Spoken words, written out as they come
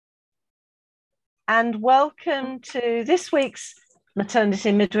and welcome to this week's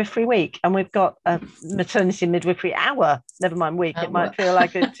Maternity Midwifery Week. And we've got a Maternity Midwifery Hour, never mind week, it might feel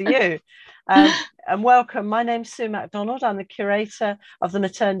like it to you. And welcome, my name's Sue Macdonald. I'm the curator of the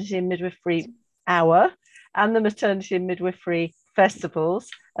Maternity and Midwifery Hour and the Maternity and Midwifery Festivals.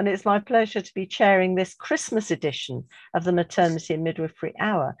 And it's my pleasure to be chairing this Christmas edition of the Maternity and Midwifery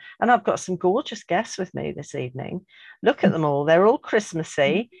Hour. And I've got some gorgeous guests with me this evening. Look at them all. They're all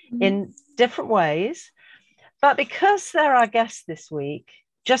Christmassy in different ways. But because they're our guests this week,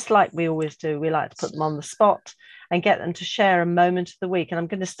 just like we always do, we like to put them on the spot and get them to share a moment of the week. And I'm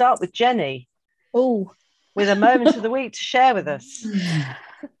going to start with Jenny. Oh, with a moment of the week to share with us.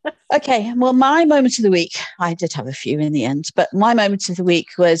 Okay, well, my moment of the week, I did have a few in the end, but my moment of the week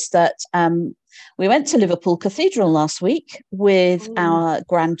was that we went to Liverpool Cathedral last week with our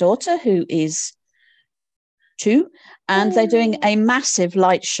granddaughter, who is 2, and they're doing a massive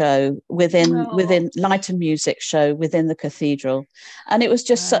light show within light and music show within the cathedral. And it was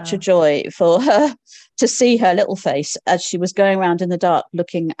just such a joy for her to see her little face as she was going around in the dark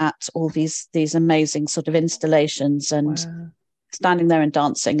looking at all these amazing sort of installations and standing there and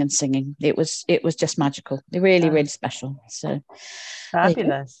dancing and singing. It was just magical. Really special. So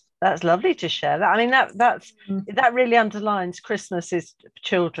fabulous. That's lovely to share that. I mean, that really underlines Christmas is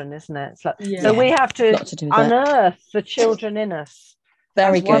children, isn't it? It's like, so we have to unearth the children in us.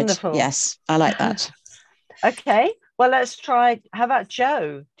 Very That's good. Wonderful. Yes, I like that. Okay, well, let's try. How about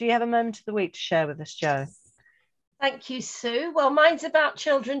Jo? Do you have a moment of the week to share with us, Jo? Thank you, Sue. Well, mine's about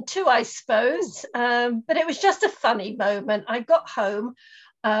children too, I suppose. But it was just a funny moment. I got home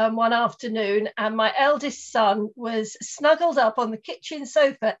one afternoon and my eldest son was snuggled up on the kitchen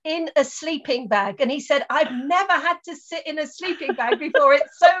sofa in a sleeping bag. And he said, I've never had to sit in a sleeping bag before.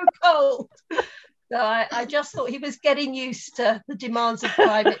 It's so cold. So I just thought he was getting used to the demands of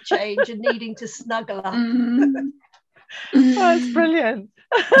climate change and needing to snuggle up. That's brilliant.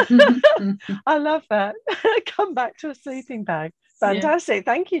 I love that. Come back to a sleeping bag. Fantastic.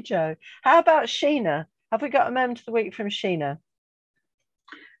 Yeah. Thank you, Jo. How about Sheena? Have we got a moment of the week from Sheena?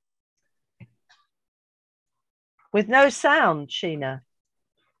 With no sound, Sheena.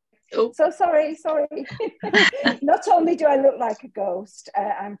 Oh. So sorry. Not only do I look like a ghost,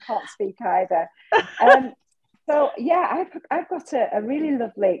 I can't speak either. So yeah, I've got a really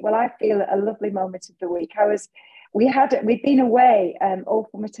lovely, well, I feel a lovely moment of the week. We've been away, all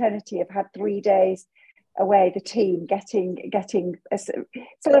for maternity. I've had 3 days away, the team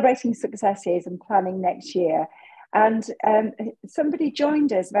celebrating successes and planning next year. And somebody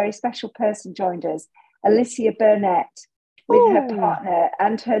joined us, a very special person joined us, Alicia Burnett, with her partner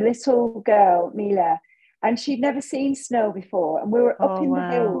and her little girl, Mila. And she'd never seen snow before. And we were up in the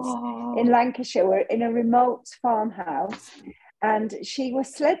hills in Lancashire. We're in a remote farmhouse. And we were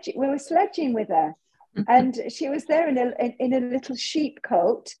sledging with her. And she was there in a little sheep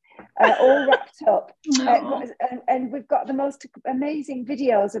coat, all wrapped up. And we've got the most amazing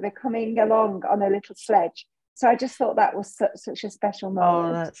videos of her coming along on a little sledge. So I just thought that was such a special moment.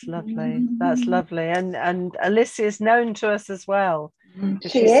 Oh, that's lovely. That's lovely. And Alicia is known to us as well.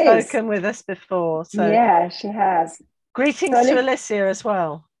 She's spoken with us before. So yeah, she has. Greetings to Alicia as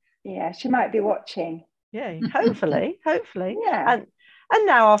well. Yeah, she might be watching. Yeah, hopefully. Yeah. And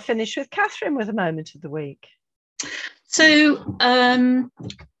now I'll finish with Kathryn with a moment of the week. So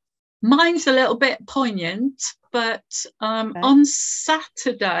mine's a little bit poignant, but on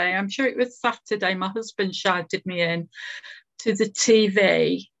Saturday, I'm sure it was Saturday, my husband shouted me in to the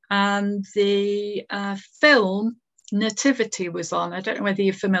TV and the film Nativity was on. I don't know whether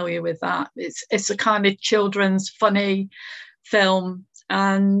you're familiar with that. It's a kind of children's funny film.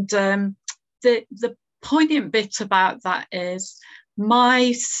 And the poignant bit about that is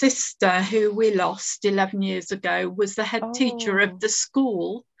my sister, who we lost 11 years ago, was the head teacher of the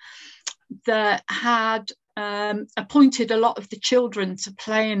school that had appointed a lot of the children to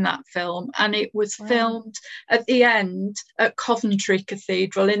play in that film. And it was filmed at the end at Coventry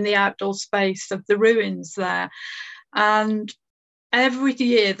Cathedral in the outdoor space of the ruins there. And every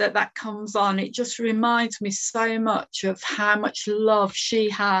year that comes on, it just reminds me so much of how much love she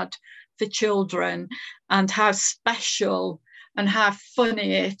had for children and how special and how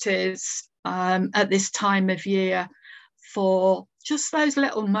funny it is at this time of year for just those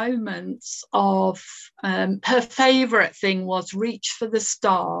little moments of her favourite thing was Reach for the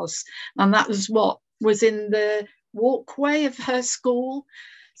Stars, and that was what was in the walkway of her school.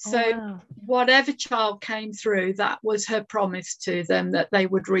 So whatever child came through, that was her promise to them, that they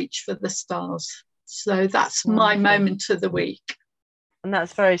would reach for the stars. So that's my moment of the week. And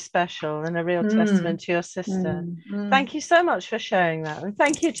that's very special and a real testament to your sister. Thank you so much for sharing that. And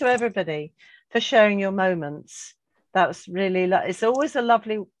thank you to everybody for sharing your moments. That was really, it's always a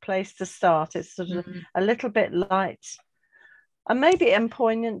lovely place to start. It's sort of a little bit light and maybe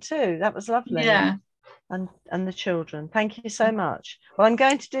poignant too. That was lovely. Yeah. And the children. Thank you so much. Well, I'm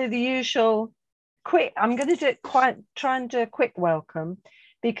going to do the usual quick. I'm going to do it try and do a quick welcome,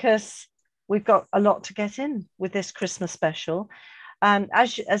 because we've got a lot to get in with this Christmas special.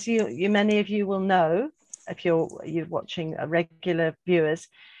 As you many of you will know, if you're watching regular viewers,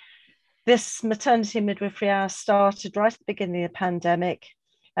 this maternity midwifery hour started right at the beginning of the pandemic,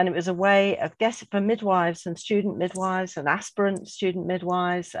 and it was a way of for midwives and student midwives and aspirant student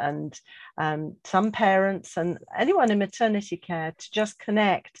midwives and some parents and anyone in maternity care to just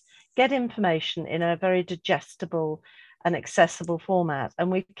connect, get information in a very digestible and accessible format.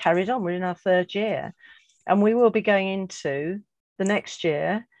 And we've carried on. We're in our 3rd year, and we will be going into the next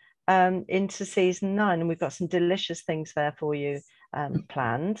year, into season 9, and we've got some delicious things there for you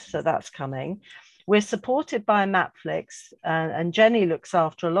planned, so that's coming. We're supported by MATFLIX, and Jenny looks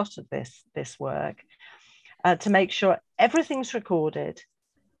after a lot of this work to make sure everything's recorded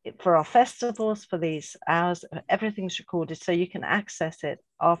for our festivals, for these hours. Everything's recorded so you can access it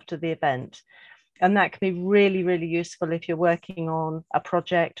after the event, and that can be really, really useful if you're working on a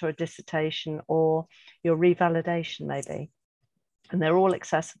project or a dissertation or your revalidation maybe. And they're all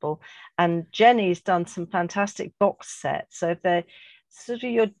accessible. And Jenny's done some fantastic box sets. So if they're sort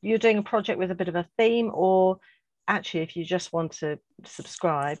of you're doing a project with a bit of a theme, or actually if you just want to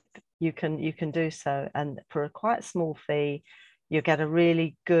subscribe, you can do so. And for a quite small fee, you get a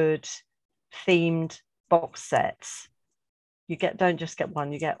really good themed box sets. Don't just get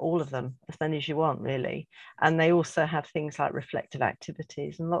one, you get all of them, as many as you want really. And they also have things like reflective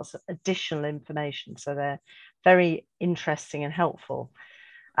activities and lots of additional information, so they're very interesting and helpful.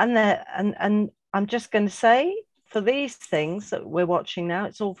 And I'm just going to say, for these things that we're watching now,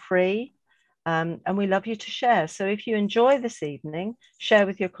 it's all free, and we love you to share. So if you enjoy this evening, share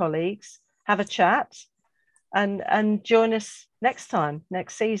with your colleagues, have a chat, and join us next time,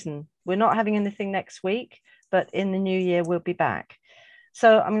 next season. We're not having anything next week, but in the new year we'll be back.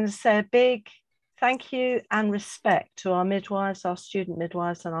 So I'm going to say a big thank you and respect to our midwives, our student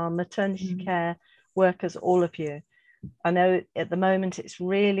midwives, and our maternity care workers, all of you. I know at the moment it's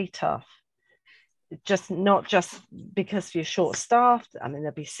really tough, not just because you're short-staffed. I mean,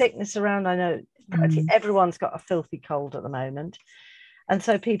 there'll be sickness around. I know everyone's got a filthy cold at the moment, and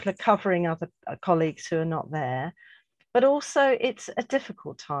so people are covering other colleagues who are not there. But also it's a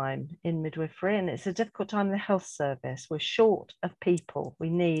difficult time in midwifery, and it's a difficult time in the health service. We're short of people. I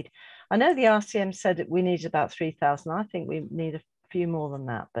know the RCM said that we need about 3,000. I think we need a few more than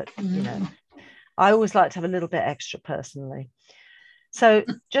that, but you know, I always like to have a little bit extra personally. So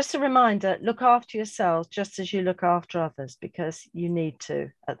just a reminder, look after yourselves just as you look after others, because you need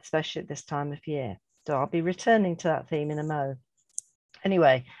to, especially at this time of year. So I'll be returning to that theme in a mo.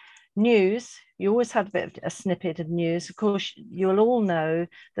 Anyway, news. You always have a bit of a snippet of news. Of course, you'll all know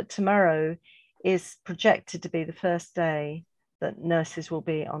that tomorrow is projected to be the first day that nurses will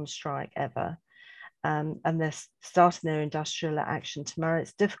be on strike ever. And they're starting their industrial action tomorrow.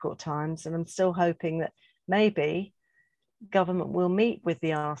 It's difficult times, and I'm still hoping that maybe government will meet with the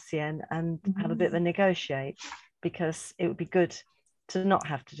RCN and have a bit of a negotiate, because it would be good to not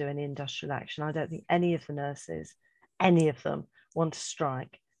have to do any industrial action. I don't think any of the nurses, any of them, want to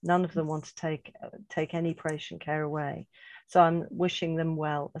strike. None of them want to take any patient care away. So I'm wishing them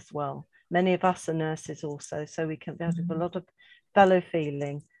well as well. Many of us are nurses also, so we can have a lot of fellow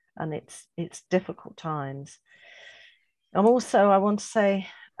feeling, and it's difficult times. And also I want to say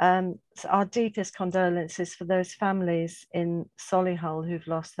our deepest condolences for those families in Solihull who've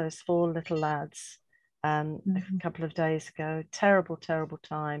lost those 4 little lads a couple of days ago. Terrible, terrible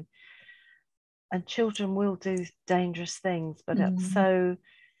time. And children will do dangerous things, but it's so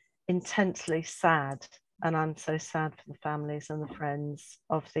intensely sad, and I'm so sad for the families and the friends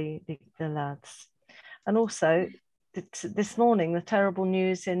of the lads. And also this morning, the terrible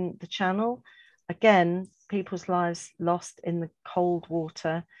news in the Channel, again, people's lives lost in the cold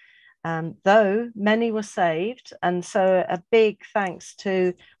water, though many were saved. And so a big thanks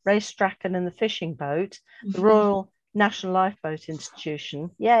to Ray Strachan and the fishing boat, the Royal National Lifeboat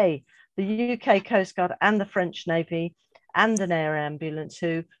Institution, yay, the UK Coast Guard and the French Navy and an air ambulance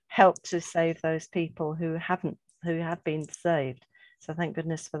who helped to save those people who have been saved. So thank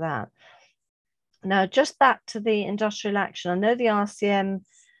goodness for that. Now, just back to the industrial action. I know the RCM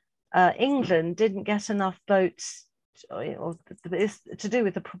England didn't get enough votes, or it's to do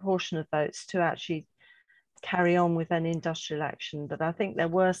with the proportion of votes to actually carry on with any industrial action. But I think there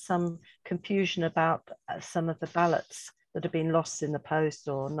were some confusion about some of the ballots that have been lost in the post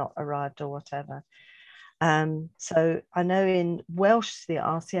or not arrived or whatever. So I know in Welsh, the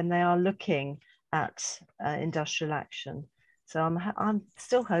RCM, they are looking at industrial action. So I'm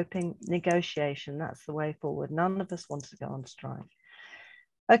still hoping negotiation, that's the way forward. None of us want to go on strike.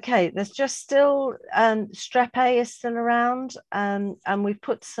 Okay, there's just still, Strep A is still around, and we've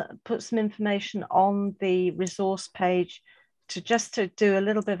put some information on the resource page to do a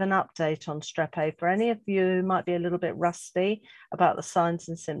little bit of an update on Strep A for any of you who might be a little bit rusty about the signs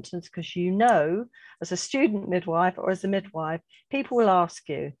and symptoms, because as a student midwife or as a midwife, people will ask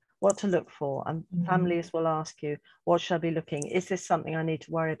you what to look for, and families will ask you, what should I be looking? Is this something I need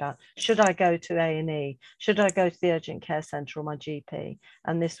to worry about? Should I go to A&E? Should I go to the urgent care centre or my GP?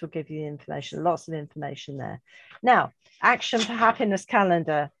 And this will give you information, lots of information there. Now, Action for Happiness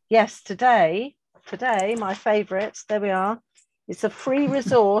calendar. Yes, today, my favourite, there we are. It's a free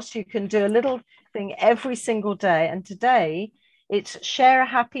resource. You can do a little thing every single day. And today it's share a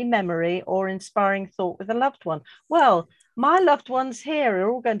happy memory or inspiring thought with a loved one. Well, my loved ones here are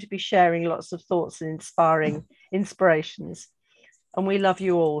all going to be sharing lots of thoughts and inspirations. And we love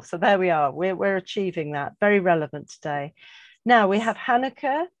you all. So there we are. We're achieving that. Very relevant today. Now we have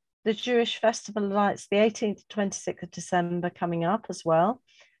Hanukkah, the Jewish Festival of Lights, the 18th to 26th of December coming up as well.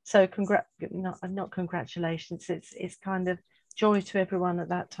 So not congratulations. It's kind of joy to everyone at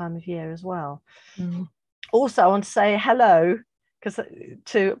that time of year as well. Also, I want to say hello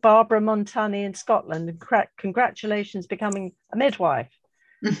to Barbara Montani in Scotland, and congratulations becoming a midwife.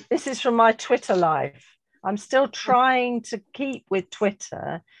 This is from my Twitter life. I'm still trying to keep with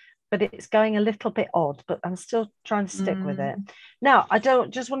Twitter, but it's going a little bit odd, but I'm still trying to stick with it. Now,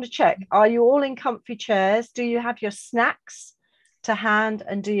 just want to check, are you all in comfy chairs? Do you have your snacks to hand,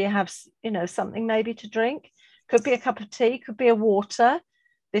 and do you have something maybe to drink? Could be a cup of tea, could be a water.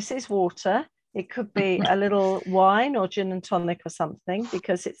 This is water. It could be a little wine or gin and tonic or something,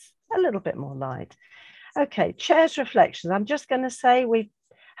 because it's a little bit more light. Okay, chairs reflections. I'm just going to say we've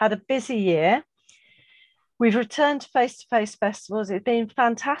had a busy year. We've returned to face-to-face festivals. It's been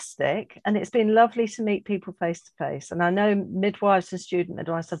fantastic, and it's been lovely to meet people face-to-face. And I know midwives and student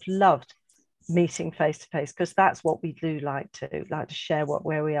midwives have loved meeting face-to-face, because that's what we do like to share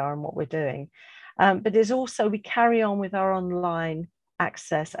where we are and what we're doing. But there's also, we carry on with our online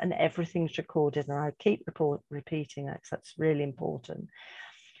access, and everything's recorded, and I keep repeating that because that's really important.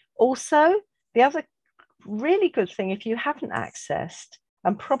 Also, the other really good thing, if you haven't accessed,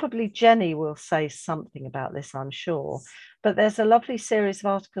 and probably Jenny will say something about this, I'm sure, but there's a lovely series of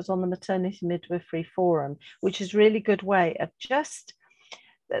articles on the Maternity Midwifery Forum, which is a really good way of just,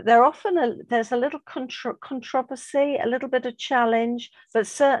 there's a little controversy, a little bit of challenge, but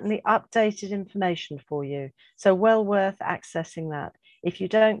certainly updated information for you. So well worth accessing that. If you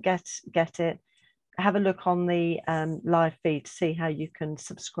don't get it, have a look on the live feed to see how you can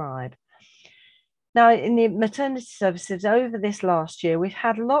subscribe. Now, in the maternity services over this last year, we've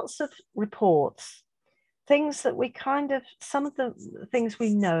had lots of reports, things that some of the things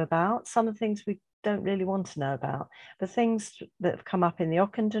we know about, some of the things we don't really want to know about, the things that have come up in the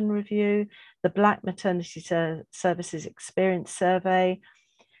Ockenden Review, the Black Maternity Services Experience Survey,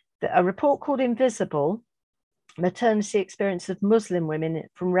 a report called Invisible, Maternity Experience of Muslim Women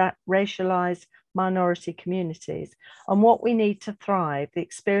from Racialized Minority Communities, and what we need to thrive, the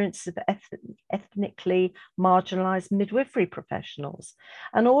experience of ethnically marginalized midwifery professionals.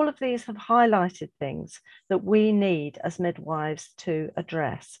 And all of these have highlighted things that we need as midwives to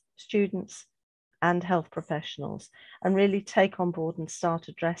address, students and health professionals, and really take on board and start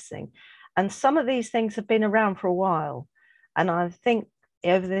addressing. And some of these things have been around for a while. And I think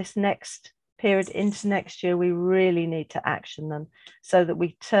over this next period into next year, we really need to action them so that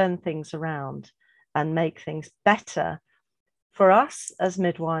we turn things around and make things better for us as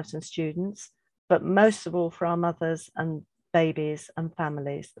midwives and students, but most of all for our mothers and babies and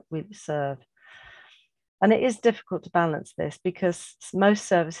families that we serve. And it is difficult to balance this because most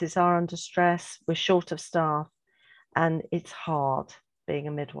services are under stress, we're short of staff, and it's hard being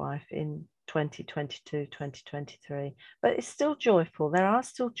a midwife in 2022, 2023, but it's still joyful. There are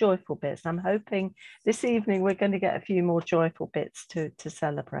still joyful bits. I'm hoping this evening we're going to get a few more joyful bits to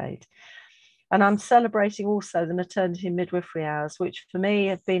celebrate. And I'm celebrating also the maternity midwifery hours, which for me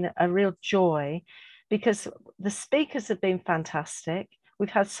have been a real joy because the speakers have been fantastic. We've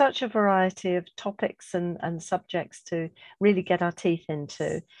had such a variety of topics and subjects to really get our teeth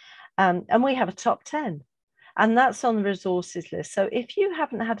into. And we have a top 10. And that's on the resources list. So if you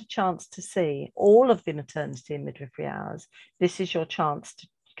haven't had a chance to see all of the maternity and midwifery hours, this is your chance to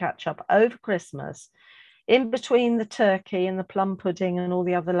catch up over Christmas, in between the turkey and the plum pudding and all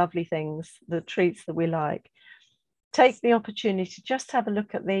the other lovely things, the treats that we like. take the opportunity to just have a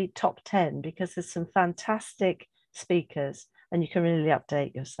look at the top 10, because there's some fantastic speakers and you can really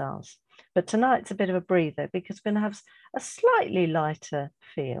update yourselves. But tonight's a bit of a breather because we're going to have a slightly lighter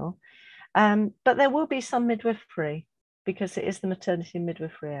feel. But there will be some midwifery because it is the Maternity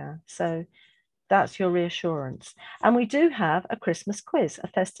Midwifery Hour. So that's your reassurance. And we do have a Christmas quiz, a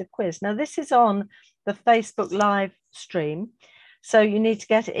festive quiz. Now, this is on the Facebook live stream. So you need to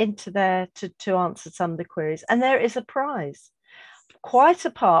get into there to answer some of the queries. And there is a prize. Quite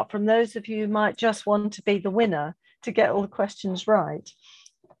apart from those of you who might just want to be the winner to get all the questions right.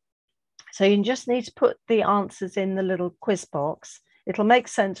 So you just need to put the answers in the little quiz box. It'll make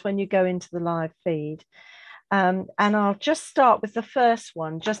sense when you go into the live feed. And I'll just start with the first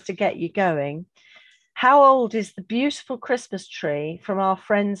one just to get you going. How old is the beautiful Christmas tree from our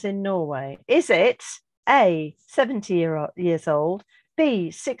friends in Norway? Is it A, 70 years old,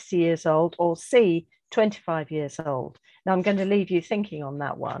 B, 60 years old, or C, 25 years old? Now I'm going to leave you thinking on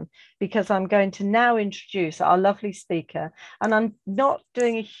that one because I'm going to now introduce our lovely speaker, and I'm not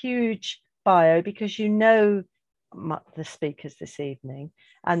doing a huge bio because you know the speakers this evening,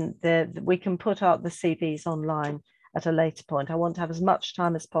 and we can put out the CVs online at a later point. I want to have as much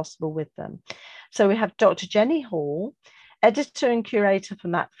time as possible with them. So we have Dr. Jenny Hall, editor and curator for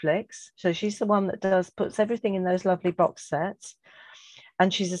MATFLIX. So she's the one that puts everything in those lovely box sets.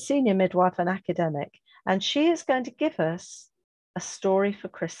 And she's a senior midwife and academic. And she is going to give us a story for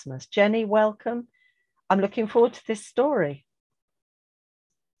Christmas. Jenny, welcome. I'm looking forward to this story.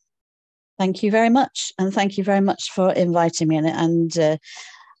 Thank you very much. And thank you very much for inviting me. And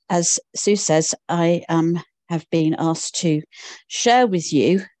as Sue says, I have been asked to share with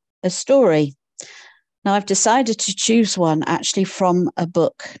you a story. Now, I've decided to choose one actually from a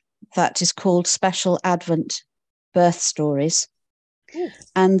book that is called Special Advent Birth Stories.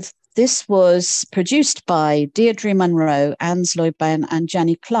 Yes. And this was produced by Deirdre Munro, Anne's Lloyd-Bairn and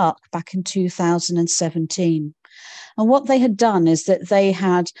Jenny Clark back in 2017. And what they had done is that they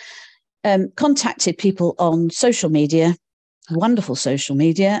had contacted people on social media, wonderful social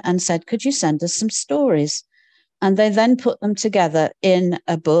media, and said, could you send us some stories? And they then put them together in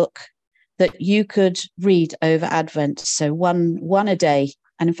a book that you could read over Advent. So one a day.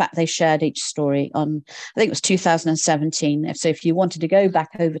 And in fact, they shared each story on, I think it was 2017. So if you wanted to go back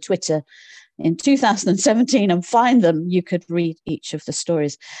over Twitter in 2017 and find them, you could read each of the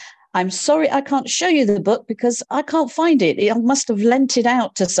stories. I'm sorry I can't show you the book because I can't find it. I must have lent it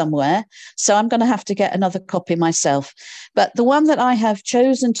out to somewhere. So I'm going to have to get another copy myself. But the one that I have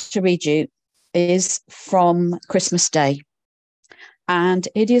chosen to read you is from Christmas Day. And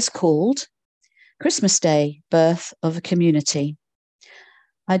it is called Christmas Day, Birth of a Community.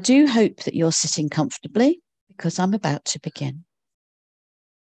 I do hope that you're sitting comfortably because I'm about to begin.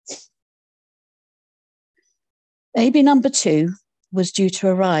 Baby number 2 was due to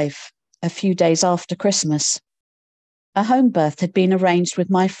arrive a few days after Christmas. A home birth had been arranged with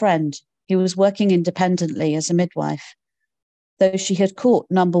my friend, who was working independently as a midwife, though she had caught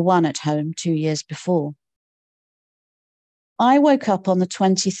number 1 at home 2 years before. I woke up on the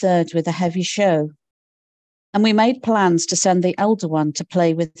 23rd with a heavy show, and we made plans to send the elder one to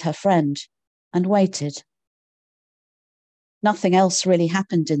play with her friend and waited. Nothing else really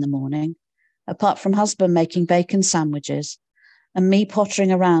happened in the morning, apart from husband making bacon sandwiches and me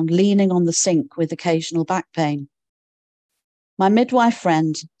pottering around, leaning on the sink with occasional back pain. My midwife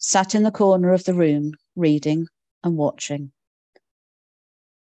friend sat in the corner of the room, reading and watching.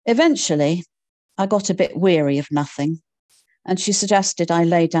 Eventually, I got a bit weary of nothing, and she suggested I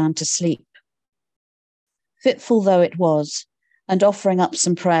lay down to sleep. Fitful though it was, and offering up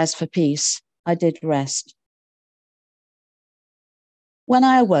some prayers for peace, I did rest. When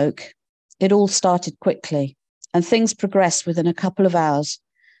I awoke, it all started quickly, and things progressed within a couple of hours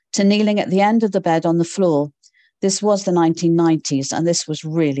to kneeling at the end of the bed on the floor. This was the 1990s, and this was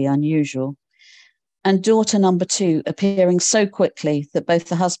really unusual. And daughter number 2 appearing so quickly that both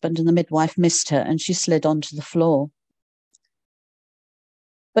the husband and the midwife missed her, and she slid onto the floor.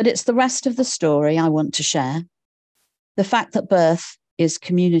 But it's the rest of the story I want to share. The fact that birth is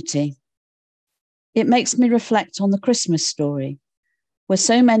community. It makes me reflect on the Christmas story, where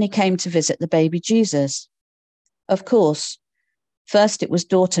so many came to visit the baby Jesus. Of course, first it was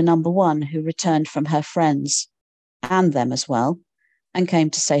daughter number 1 who returned from her friends, and them as well, and came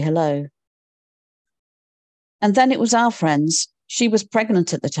to say hello. And then it was our friends. She was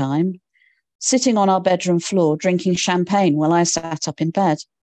pregnant at the time, sitting on our bedroom floor drinking champagne while I sat up in bed.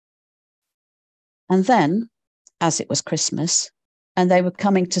 And then, as it was Christmas, and they were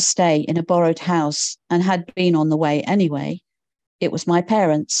coming to stay in a borrowed house and had been on the way anyway, it was my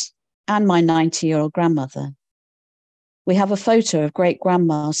parents and my 90-year-old grandmother. We have a photo of great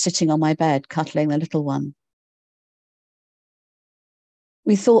grandma sitting on my bed, cuddling the little one.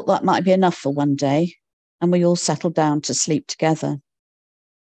 We thought that might be enough for one day, and we all settled down to sleep together.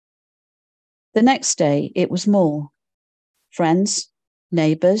 The next day, it was more. Friends,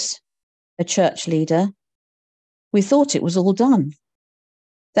 neighbours, a church leader. We thought it was all done.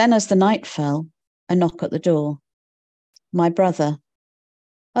 Then as the night fell, a knock at the door. My brother.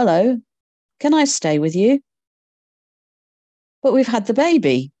 Hello, can I stay with you? But we've had the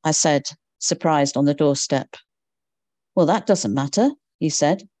baby, I said, surprised on the doorstep. Well, that doesn't matter, he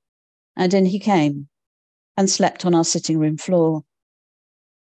said. And in he came and slept on our sitting room floor.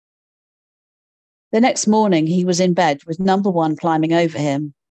 The next morning, he was in bed with number 1 climbing over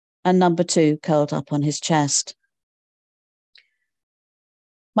him and number 2 curled up on his chest.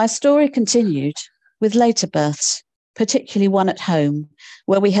 My story continued with later births, particularly one at home,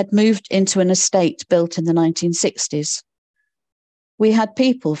 where we had moved into an estate built in the 1960s. We had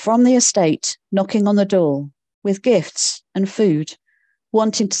people from the estate knocking on the door with gifts and food,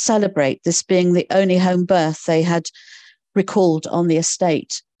 wanting to celebrate this being the only home birth they had recalled on the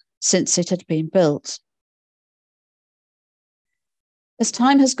estate since it had been built. As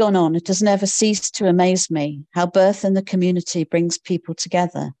time has gone on, it has never ceased to amaze me how birth in the community brings people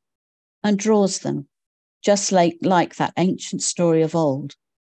together and draws them, just like that ancient story of old,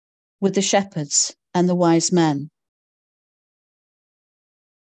 with the shepherds and the wise men.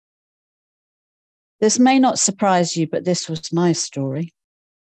 This may not surprise you, but this was my story.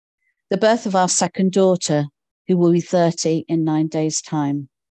 The birth of our second daughter, who will be 30 in 9 days' time.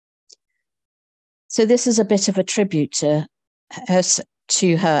 So this is a bit of a tribute to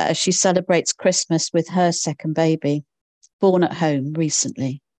her as she celebrates Christmas with her second baby, born at home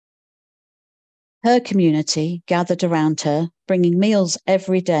recently. Her community gathered around her, bringing meals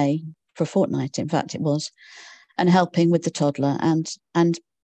every day for a fortnight, in fact it was, and helping with the toddler and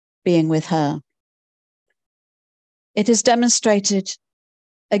being with her. It has demonstrated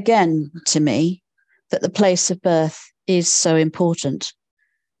again to me that the place of birth is so important,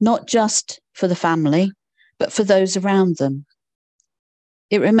 not just for the family, but for those around them.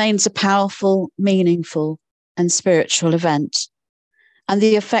 It remains a powerful, meaningful, and spiritual event, and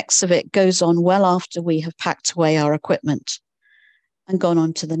the effects of it goes on well after we have packed away our equipment and gone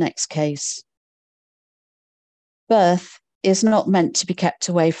on to the next case. Birth is not meant to be kept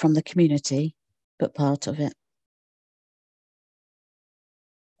away from the community, but part of it.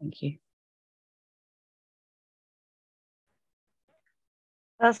 Thank you.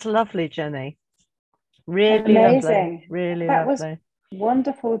 That's lovely, Jenny. Really amazing. Lovely. Really that lovely. Was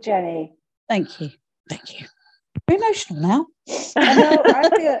wonderful, Jenny. Thank you. Thank you. Very emotional now. I know, I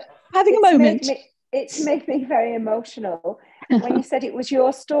feel having a moment. It's made me very emotional. When you said it was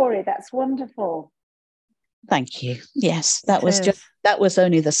your story, that's wonderful. Thank you. Yes, that was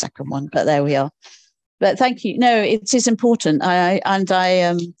only the second one, but there we are. But thank you. No, it is important.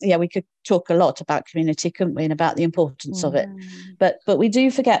 We could talk a lot about community, couldn't we, and about the importance of it. But we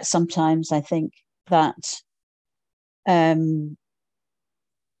do forget sometimes, I think, that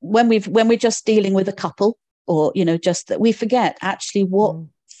when we're just dealing with a couple, or just that we forget actually what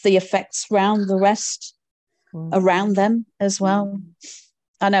the effects around the rest around them as well.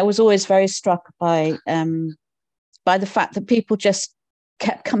 And I was always very struck by the fact that people just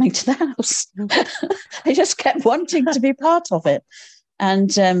kept coming to the house. They just kept wanting to be part of it.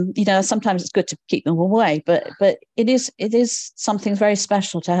 And sometimes it's good to keep them away, but it is something very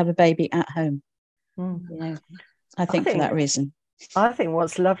special to have a baby at home. I think for that reason. I think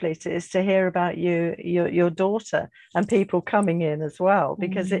what's lovely is to hear about your daughter and people coming in as well,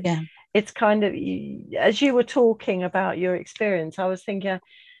 because it's kind of, as you were talking about your experience, I was thinking,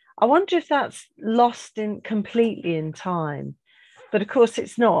 I wonder if that's lost completely in time. But of course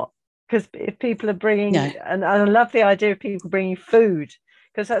it's not, because if people are bringing, and I love the idea of people bringing food,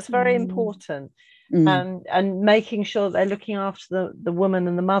 because that's very important, and making sure they're looking after the woman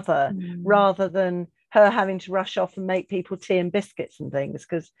and the mother, rather than her having to rush off and make people tea and biscuits and things,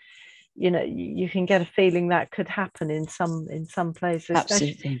 because you can get a feeling that could happen in some places.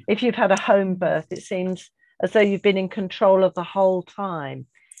 Absolutely. If you've had a home birth, it seems as though you've been in control of the whole time,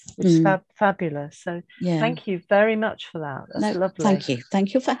 which is fabulous. So thank you very much for that. That's lovely.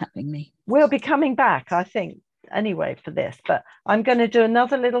 Thank you for having me. We'll be coming back, I think, anyway, for this, but I'm going to do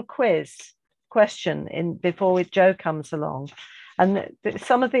another little question before Jo comes along, and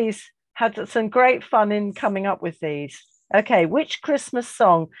some of these had some great fun in coming up with these. Okay, which Christmas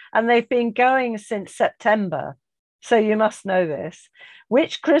song, and they've been going since September, so you must know this.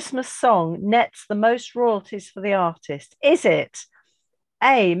 Which Christmas song nets the most royalties for the artist? Is it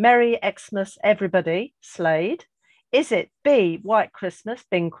A, Merry Xmas Everybody, Slade? Is it B, White Christmas,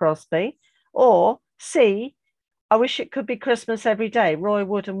 Bing Crosby, or C, I Wish It Could Be Christmas Every Day, Roy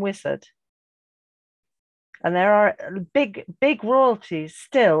Wood and Wizard? And there are big royalties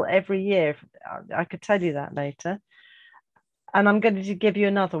still every year. I could tell you that later. And I'm going to give you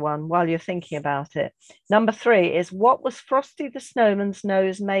another one while you're thinking about it. Number 3 is, what was Frosty the Snowman's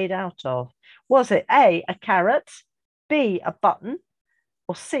nose made out of? Was it A, a carrot, B, a button,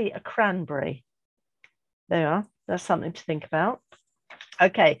 or C, a cranberry? There you are. That's something to think about.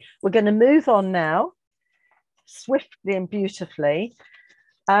 Okay, we're going to move on now, swiftly and beautifully,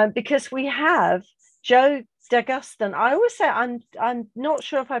 because we have Jo Dagustun. I always say, I'm not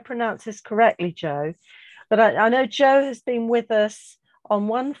sure if I pronounce this correctly, Jo, but I know Jo has been with us on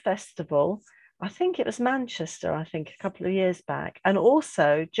one festival. I think it was Manchester, a couple of years back. And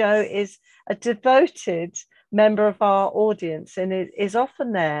also Jo is a devoted member of our audience and is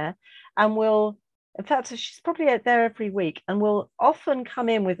often there and will, in fact, she's probably there every week and will often come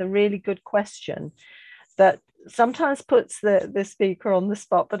in with a really good question that sometimes puts the speaker on the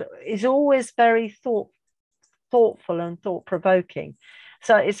spot, but is always very thoughtful and thought-provoking.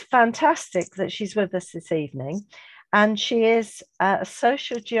 So it's fantastic that she's with us this evening. And she is a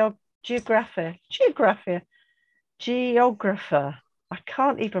social geographer. I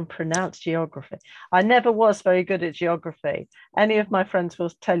can't even pronounce geography. I never was very good at geography. Any of my friends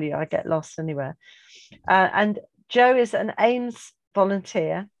will tell you I get lost anywhere. And Jo is an AIMS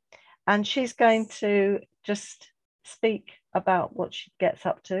volunteer, and she's going to just speak about what she gets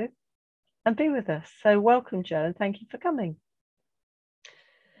up to and be with us. So welcome, Jo, and thank you for coming.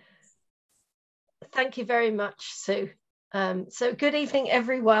 Thank you very much, Sue. So good evening,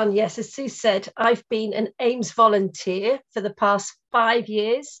 everyone. Yes, as Sue said, I've been an AIMS volunteer for the past 5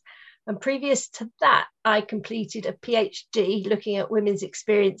 years. And previous to that, I completed a PhD looking at women's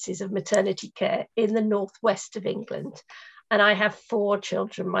experiences of maternity care in the northwest of England. And I have 4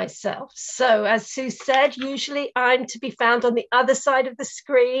 children myself. So as Sue said, usually I'm to be found on the other side of the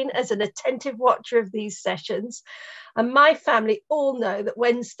screen as an attentive watcher of these sessions. And my family all know that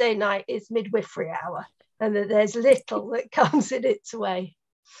Wednesday night is midwifery hour and that there's little that comes in its way.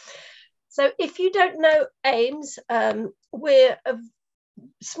 So if you don't know AIMS, we're a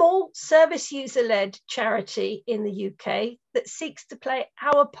small service user-led charity in the UK that seeks to play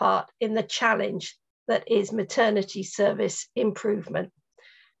our part in the challenge that is maternity service improvement.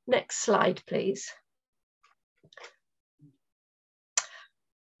 Next slide, please.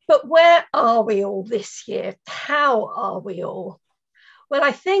 But where are we all this year? How are we all? Well,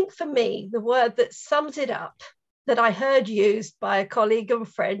 I think for me, the word that sums it up that I heard used by a colleague and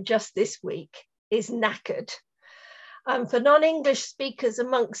friend just this week is knackered. For non-English speakers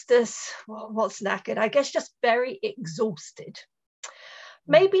amongst us, well, what's knackered? I guess just very exhausted.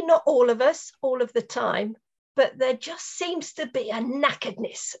 Maybe not all of us, all of the time, but there just seems to be a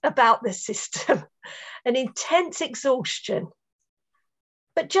knackeredness about the system, an intense exhaustion.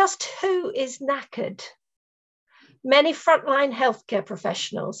 But just who is knackered? Many frontline healthcare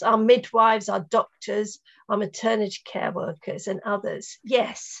professionals, our midwives, our doctors, our maternity care workers and others.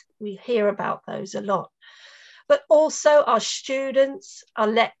 Yes, we hear about those a lot. But also our students, our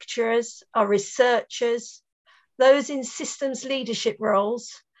lecturers, our researchers, those in systems leadership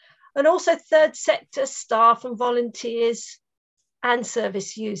roles, and also third sector staff and volunteers and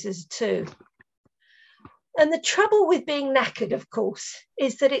service users too. And the trouble with being knackered, of course,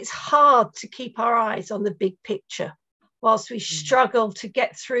 is that it's hard to keep our eyes on the big picture whilst we struggle to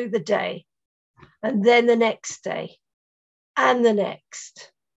get through the day and then the next day and the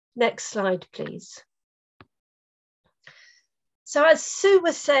next. Next slide, please. So as Sue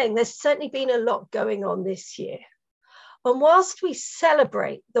was saying, there's certainly been a lot going on this year. And whilst we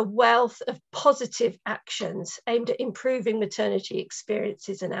celebrate the wealth of positive actions aimed at improving maternity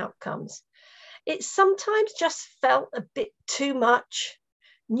experiences and outcomes, it sometimes just felt a bit too much.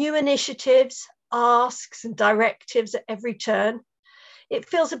 New initiatives, asks and directives at every turn. It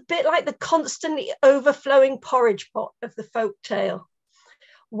feels a bit like the constantly overflowing porridge pot of the folk tale.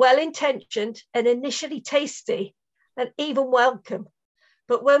 Well-intentioned and initially tasty and even welcome.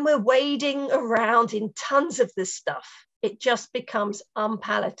 But when we're wading around in tons of this stuff, it just becomes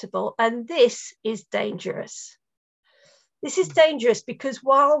unpalatable. And this is dangerous. This is dangerous because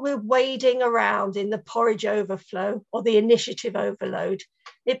while we're wading around in the porridge overflow or the initiative overload,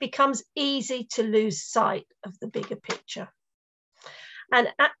 it becomes easy to lose sight of the bigger picture. And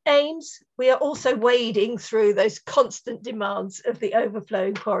at AIMS, we are also wading through those constant demands of the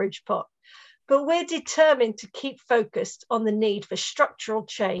overflowing porridge pot. But we're determined to keep focused on the need for structural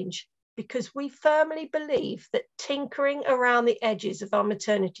change because we firmly believe that tinkering around the edges of our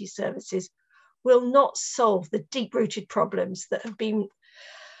maternity services will not solve the deep-rooted problems that have been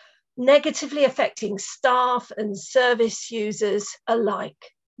negatively affecting staff and service users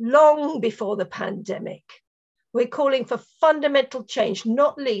alike long before the pandemic. We're calling for fundamental change,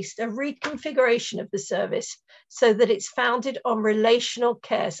 not least a reconfiguration of the service so that it's founded on relational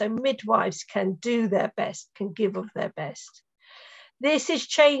care, so midwives can do their best, can give of their best. This is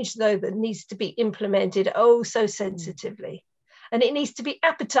change, though, that needs to be implemented oh so sensitively. And it needs to be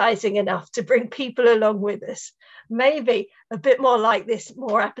appetizing enough to bring people along with us. Maybe a bit more like this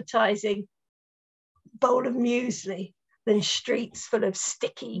more appetizing bowl of muesli than streets full of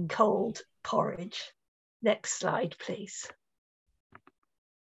sticky, cold porridge. Next slide, please.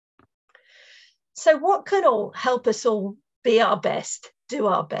 So what can all help us all be our best, do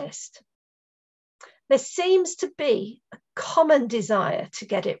our best? There seems to be a common desire to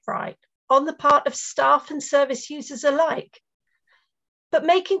get it right on the part of staff and service users alike. But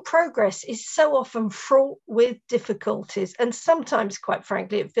making progress is so often fraught with difficulties, and sometimes, quite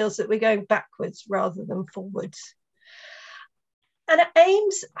frankly, it feels that we're going backwards rather than forwards. And at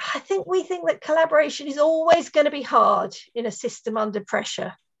AIMS, I think we think that collaboration is always going to be hard in a system under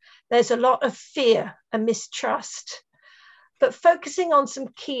pressure. There's a lot of fear and mistrust, but focusing on some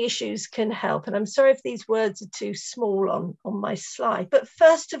key issues can help. And I'm sorry if these words are too small on my slide, but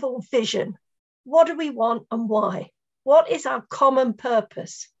first of all, vision. What do we want and why? What is our common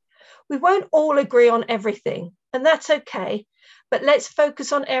purpose? We won't all agree on everything, and that's okay, but let's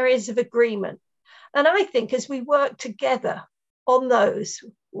focus on areas of agreement. And I think as we work together on those,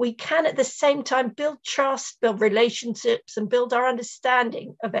 we can at the same time build trust, build relationships, and build our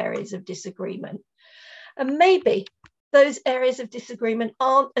understanding of areas of disagreement. And maybe those areas of disagreement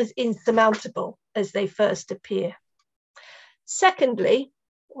aren't as insurmountable as they first appear. Secondly,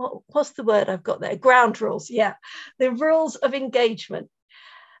 what's the word I've got there? Ground rules, yeah. The rules of engagement.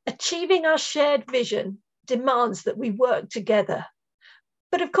 Achieving our shared vision demands that we work together.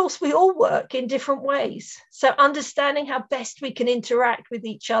 But of course, we all work in different ways. So understanding how best we can interact with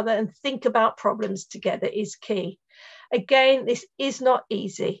each other and think about problems together is key. Again, this is not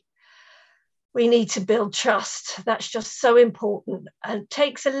easy. We need to build trust. That's just so important, and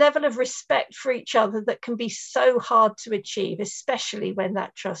takes a level of respect for each other that can be so hard to achieve, especially when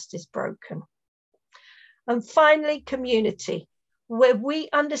that trust is broken. And finally, community, where we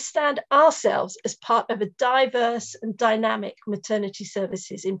understand ourselves as part of a diverse and dynamic maternity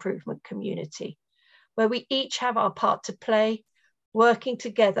services improvement community, where we each have our part to play. Working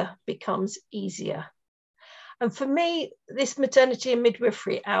together becomes easier. And for me, this Maternity and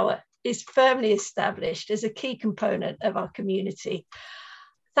Midwifery Hour is firmly established as a key component of our community.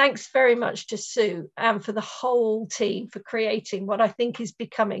 Thanks very much to Sue and for the whole team for creating what I think is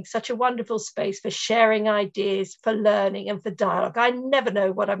becoming such a wonderful space for sharing ideas, for learning and for dialogue. I never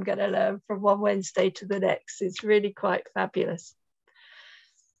know what I'm going to learn from one Wednesday to the next. It's really quite fabulous.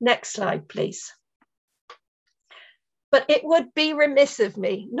 Next slide, please. But it would be remiss of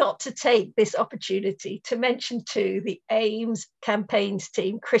me not to take this opportunity to mention too the AIMS campaigns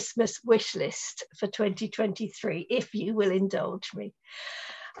team Christmas wish list for 2023, if you will indulge me.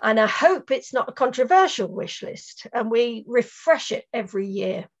 And I hope it's not a controversial wish list and we refresh it every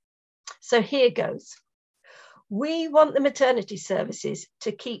year. So here goes. We want the maternity services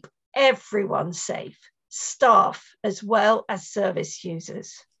to keep everyone safe, staff as well as service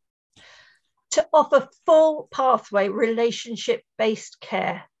users. To offer full pathway relationship-based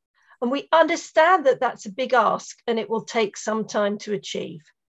care. And we understand that that's a big ask and it will take some time to achieve.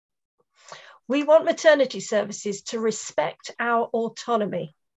 We want maternity services to respect our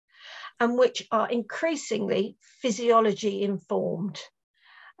autonomy and which are increasingly physiology informed.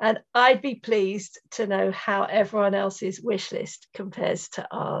 And I'd be pleased to know how everyone else's wish list compares to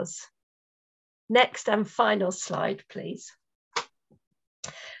ours. Next and final slide, please.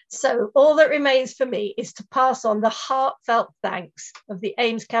 So all that remains for me is to pass on the heartfelt thanks of the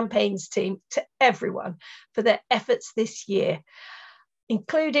AIMS campaigns team to everyone for their efforts this year,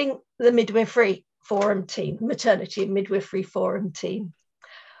 including the Midwifery Forum team, Maternity Midwifery Forum team.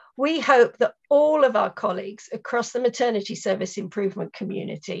 We hope that all of our colleagues across the maternity service improvement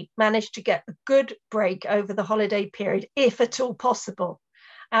community manage to get a good break over the holiday period, if at all possible.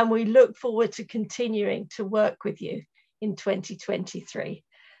 And we look forward to continuing to work with you in 2023.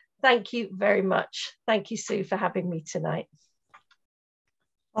 Thank you very much. Thank you, Sue, for having me tonight.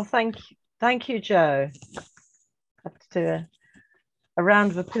 Well, thank you, Jo. I have to do a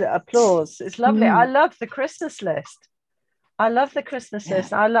round of applause. It's lovely. I love the Christmas list. I love the Christmas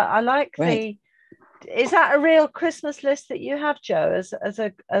list. I like the. Is that a real Christmas list that you have, Jo, as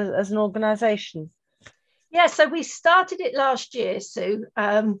an organisation? Yeah, so we started it last year, Sue,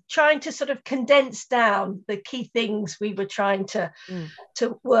 trying to sort of condense down the key things we were trying to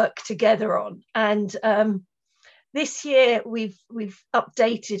work together on. And this year we've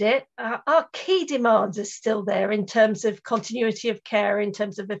updated it. Our key demands are still there in terms of continuity of care, in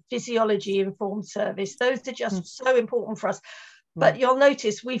terms of a physiology-informed service. Those are just so important for us. But you'll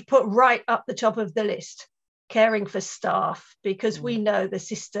notice we've put right up the top of the list caring for staff, because we know the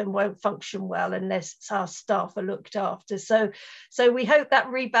system won't function well unless our staff are looked after. So we hope that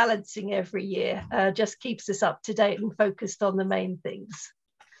rebalancing every year just keeps us up to date and focused on the main things.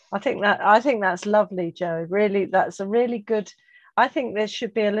 I think that's lovely, Jo. Really, that's a really good. I think there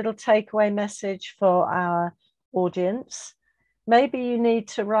should be a little takeaway message for our audience. Maybe you need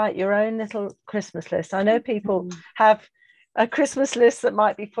to write your own little Christmas list. I know people have a Christmas list that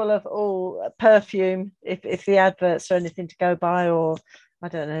might be full of perfume, if the adverts are anything to go by, or I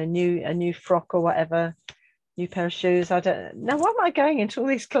don't know, a new frock or whatever, new pair of shoes. I don't know. Why am I going into all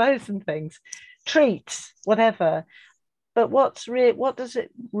these clothes and things? Treats, whatever. But what does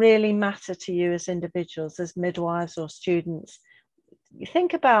it really matter to you as individuals, as midwives or students? You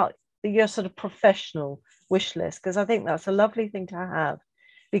think about your sort of professional wish list, because I think that's a lovely thing to have,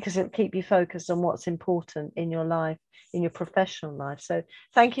 because it'll keep you focused on what's important in your life, in your professional life. So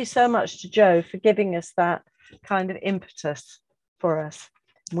thank you so much to Jo for giving us that kind of impetus for us.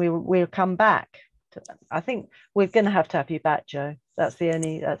 We'll come back. I think we're going to have you back, Jo. That's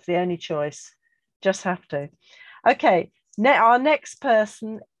the only choice. Just have to. Okay. Our next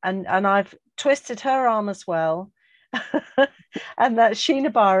person, and I've twisted her arm as well, and that's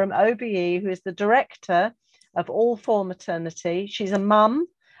Sheena Byrom OBE, who is the director of All For Maternity. She's a mum,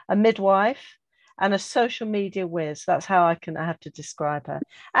 a midwife, and a social media whiz. That's how I have to describe her.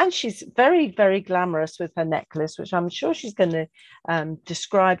 And she's very, very glamorous with her necklace, which I'm sure she's going to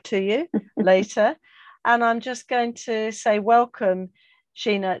describe to you later. And I'm just going to say welcome,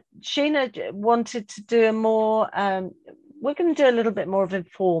 Sheena. Sheena wanted to do a more, we're going to do a little bit more of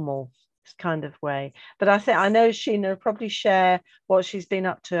informal kind of way. But I know Sheena will probably share what she's been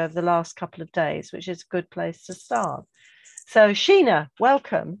up to over the last couple of days, which is a good place to start. So Sheena,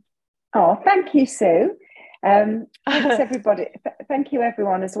 welcome. Oh, thank you, Sue. Thanks, everybody. Thank you,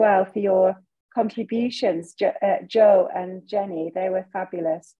 everyone, as well, for your contributions. Jo and Jenny, they were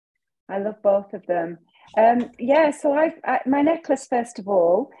fabulous. I love both of them. So my necklace, first of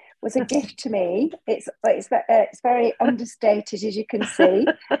all, was a gift to me. It's very understated, as you can see.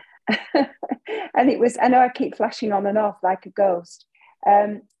 And it was, I know I keep flashing on and off like a ghost,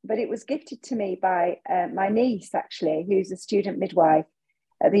 but it was gifted to me by my niece, actually, who's a student midwife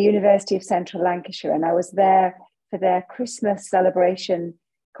at the University of Central Lancashire. And I was there for their Christmas celebration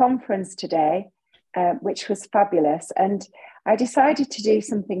conference today, which was fabulous. And I decided to do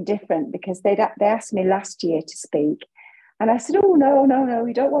something different because they asked me last year to speak. And I said, oh, no,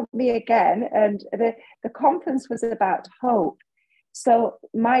 you don't want me again. And the conference was about hope. So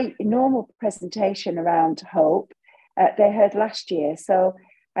my normal presentation around hope, they heard last year. So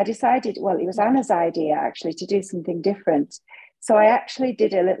I decided, well, it was Anna's idea, actually, to do something different. So I actually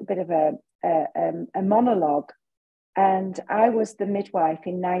did a little bit of a monologue. And I was the midwife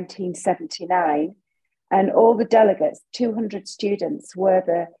in 1979. And all the delegates, 200 students, were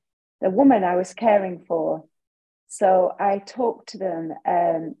the woman I was caring for. So I talked to them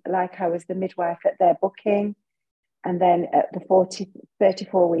like I was the midwife at their booking, and then at the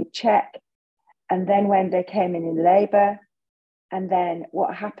 34-week check, and then when they came in labour, and then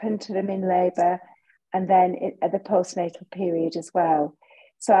what happened to them in labour, and then at the postnatal period as well.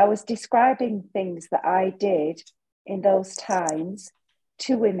 So I was describing things that I did in those times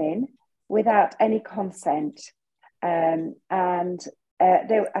to women without any consent. I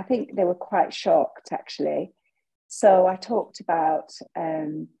think they were quite shocked, actually. So I talked about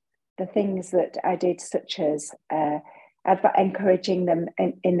the things that I did, such as encouraging them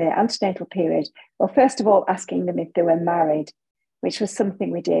in the antenatal period. Well, first of all, asking them if they were married, which was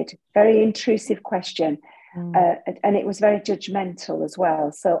something we did. Very intrusive question. And it was very judgmental as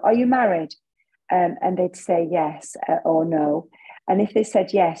well. So, are you married? And they'd say yes or no. And if they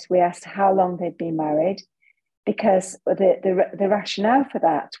said yes, we asked how long they'd been married, because the rationale for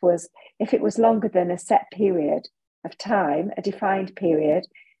that was if it was longer than a set period of time, a defined period,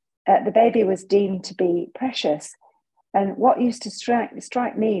 the baby was deemed to be precious. And what used to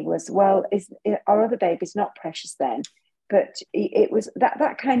strike me was, well, are other babies not precious then? But it was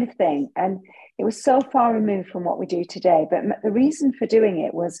that kind of thing. And it was so far removed from what we do today. But the reason for doing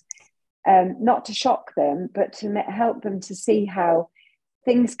it was not to shock them, but to help them to see how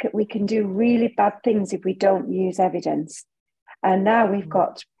we can do really bad things if we don't use evidence. And now we've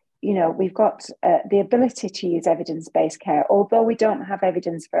got we've got the ability to use evidence-based care, although we don't have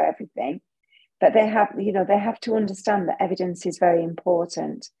evidence for everything. But they have to understand that evidence is very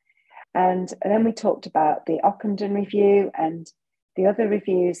important. And then we talked about the Ockenden review and the other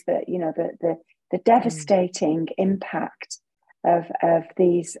reviews that, the devastating impact of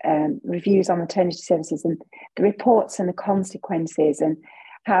these reviews on maternity services and the reports and the consequences, and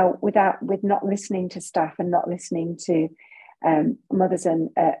how with not listening to staff and not listening to mothers and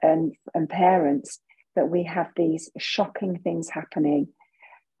parents, that we have these shocking things happening.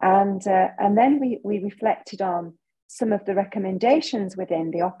 And then we reflected on some of the recommendations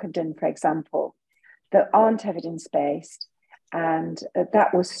within the Ockenden, for example, that aren't evidence-based. And I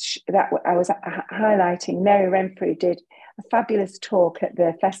was highlighting Mary Renfrew did a fabulous talk at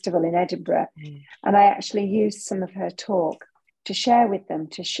the festival in Edinburgh. And I actually used some of her talk to share with them,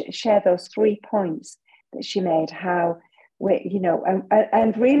 to share those 3 points that she made, how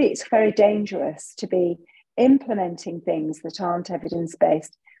and really it's very dangerous to be implementing things that aren't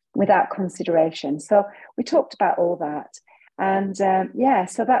evidence-based without consideration. So we talked about all that. And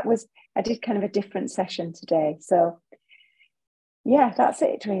so I did kind of a different session today. So yeah, that's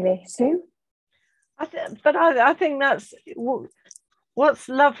it really, Sue. I think that's what's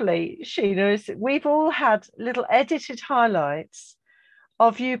lovely, Sheena, is that we've all had little edited highlights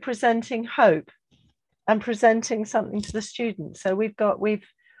of you presenting hope and presenting something to the students. So we've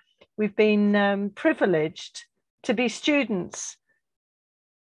been privileged to be students,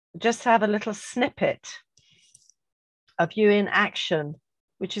 just to have a little snippet of you in action,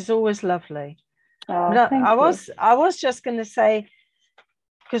 which is always lovely. I was just going to say,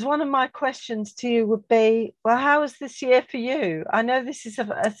 because one of my questions to you would be, well, how was this year for you? I know this is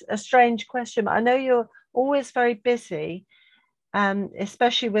a strange question, but I know you're always very busy,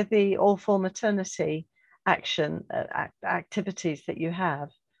 especially with the All for Maternity action activities that you have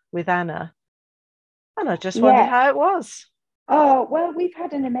with Anna. And I just wondered how it was. Oh, well, we've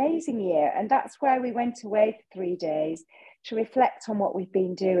had an amazing year, and that's why we went away for 3 days to reflect on what we've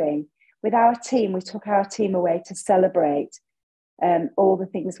been doing. With our team, we took our team away to celebrate all the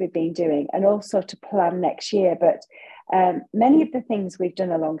things we've been doing, and also to plan next year. But many of the things we've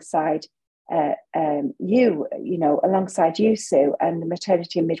done alongside alongside you, Sue, and the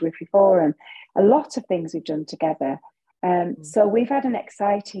Maternity Midwifery Forum, a lot of things we've done together. So we've had an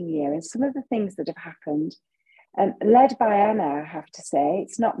exciting year, and some of the things that have happened, led by Anna, I have to say,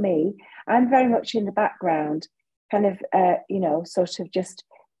 it's not me. I'm very much in the background, kind of, sort of just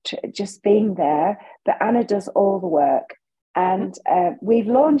being there. But Anna does all the work. And we've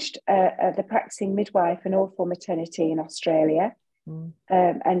launched the Practicing Midwife and All for Maternity in Australia.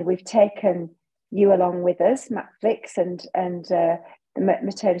 And we've taken you along with us, MATFLIX and the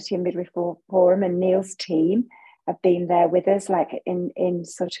Maternity and Midwifery Forum, and Neil's team have been there with us, like in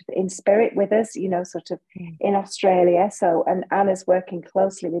sort of in spirit with us, sort of in Australia. So, and Anna's working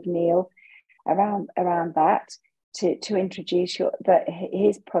closely with Neil around that to introduce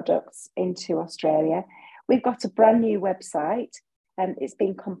his products into Australia. We've got a brand new website, and it's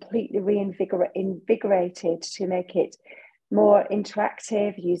been completely invigorated to make it more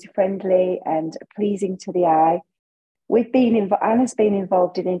interactive, user-friendly, and pleasing to the eye. Anna's been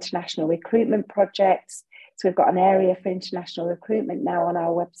involved in international recruitment projects, so we've got an area for international recruitment now on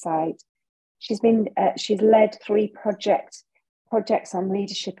our website. She's led 3 projects on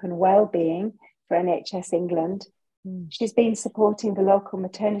leadership and wellbeing for NHS England. She's been supporting the local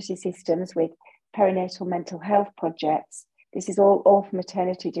maternity systems with perinatal mental health projects. This is all for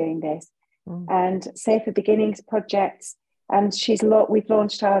maternity doing this, and Safer Beginnings projects. And we've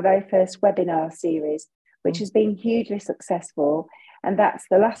launched our very first webinar series, which has been hugely successful. And that's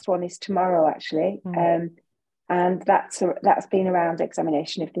the last one is tomorrow, actually. And that's been around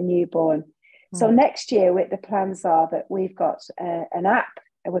examination of the newborn. So next year, the plans are that we've got an app,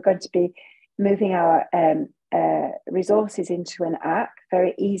 and we're going to be moving our resources into an app,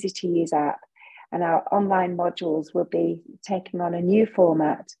 very easy to use app. And our online modules will be taking on a new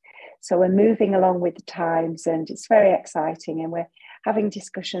format. So we're moving along with the times, and it's very exciting. And we're having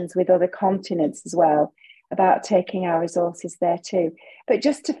discussions with other continents as well about taking our resources there too. But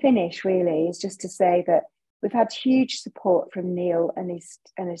just to finish, really, is just to say that we've had huge support from Neil and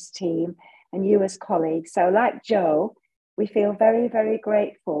his team, and you as colleagues. So like Jo, we feel very, very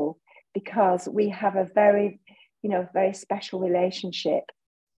grateful, because we have a very special relationship.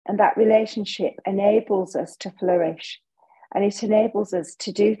 And that relationship enables us to flourish, and it enables us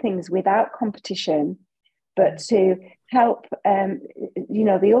to do things without competition, but to help,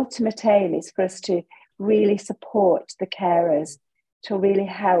 the ultimate aim is for us to really support the carers, to really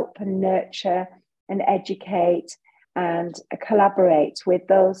help and nurture and educate and collaborate with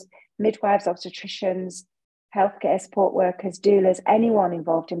those midwives, obstetricians, healthcare support workers, doulas, anyone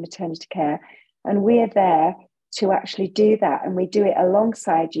involved in maternity care. And we are there to actually do that. And we do it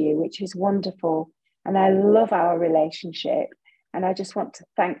alongside you, which is wonderful. And I love our relationship. And I just want to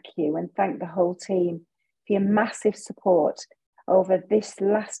thank you and thank the whole team for your massive support over this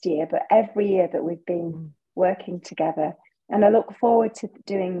last year, but every year that we've been working together. And I look forward to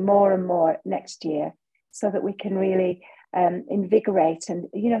doing more and more next year so that we can really invigorate and,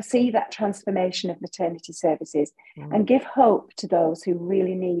 see that transformation of maternity services and give hope to those who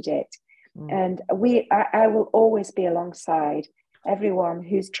really need it. And I will always be alongside everyone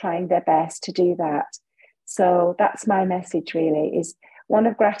who's trying their best to do that. So that's my message, really, is one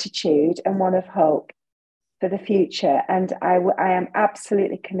of gratitude and one of hope for the future. And I am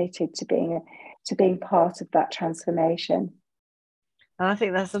absolutely committed to being part of that transformation. And I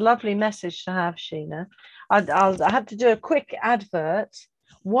think that's a lovely message to have, Sheena. I had to do a quick advert.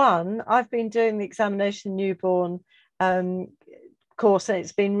 One, I've been doing the examination newborn course, and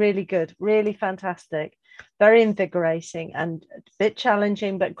it's been really good, really fantastic, very invigorating and a bit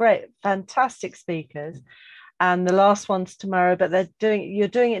challenging, but great, fantastic speakers. And the last one's tomorrow, but you're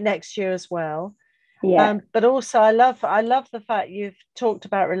doing it next year as well. Yeah. But also I love the fact you've talked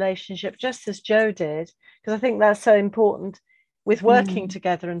about relationship, just as Jo did, because I think that's so important with working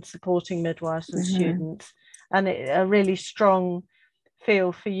together and supporting midwives and students, and a really strong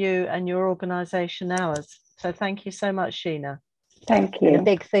feel for you and your organisation hours. So thank you so much, Sheena. Thank you. And a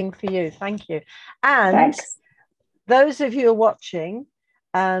big thing for you. Thank you. And thanks. Those of you who are watching,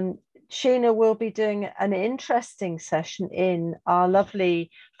 Sheena will be doing an interesting session in our lovely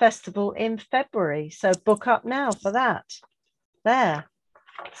festival in February. So book up now for that. There.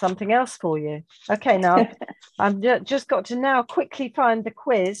 Something else for you. Okay, now I've just got to now quickly find the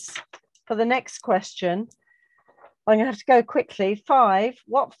quiz for the next question. I'm going to have to go quickly. 5.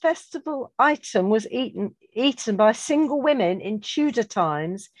 What festival item was eaten by single women in Tudor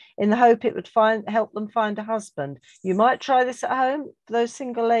times in the hope it would help them find a husband? You might try this at home for those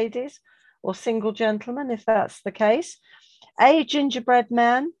single ladies or single gentlemen, if that's the case. A, gingerbread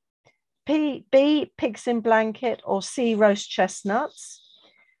man. B, pigs in blanket, or C, roast chestnuts.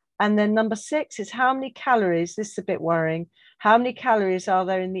 And then number 6 is how many calories, this is a bit worrying, how many calories are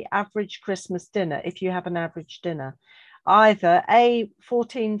there in the average Christmas dinner, if you have an average dinner? Either A,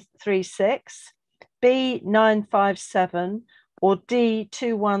 1436, B, 957, or D,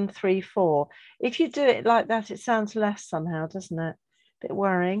 2134. If you do it like that, it sounds less somehow, doesn't it? A bit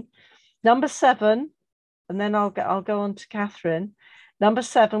worrying. Number 7, and then I'll go on to Kathryn. Number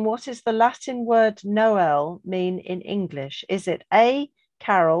 7, what does the Latin word Noel mean in English? Is it A,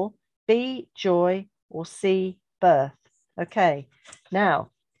 carol, B, joy, or C, birth? Okay,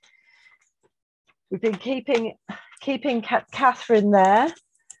 now we've been keeping Kathryn there.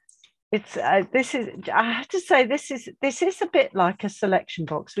 It's this is, I have to say, this is a bit like a selection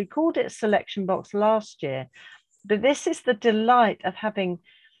box. We called it a selection box last year, but this is the delight of having,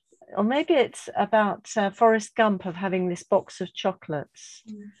 or maybe it's about Forrest Gump, of having this box of chocolates,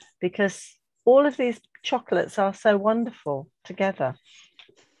 because all of these chocolates are so wonderful together.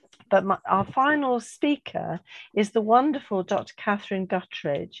 But our final speaker is the wonderful Dr. Kathryn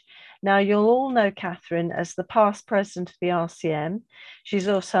Gutteridge. Now, you'll all know Kathryn as the past president of the RCM. She's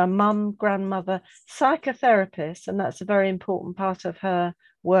also a mum, grandmother, psychotherapist, and that's a very important part of her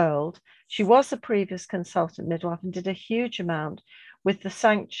world. She was a previous consultant midwife and did a huge amount with the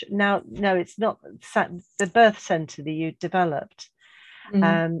it's not the birth centre that you developed.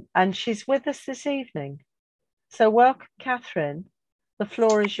 And she's with us this evening. So welcome, Kathryn. The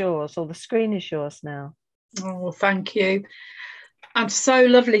floor is yours, or the screen is yours now. Oh, thank you. And so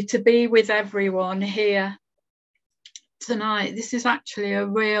lovely to be with everyone here tonight. This is actually a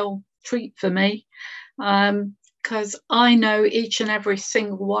real treat for me, because I know each and every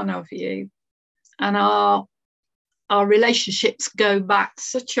single one of you, and our relationships go back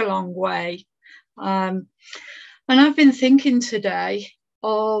such a long way. And I've been thinking today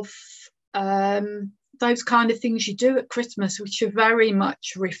of those kind of things you do at Christmas, which are very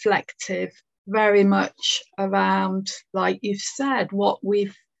much reflective, very much around, like you've said, what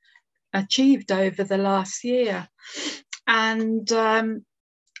we've achieved over the last year. And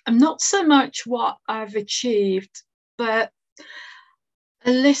not so much what I've achieved, but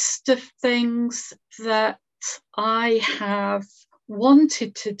a list of things that I have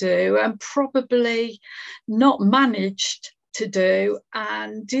wanted to do and probably not managed to do.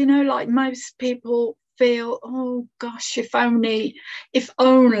 And, like most people feel, oh gosh, if only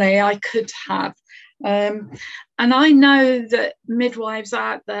I could have. And I know that midwives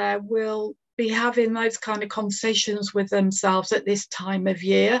out there will be having those kind of conversations with themselves at this time of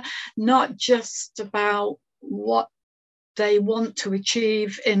year, not just about what they want to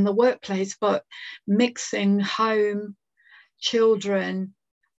achieve in the workplace, but mixing home, children,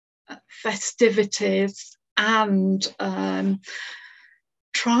 festivities, and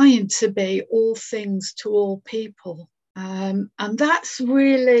trying to be all things to all people. And that's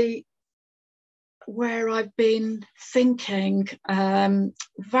really where I've been thinking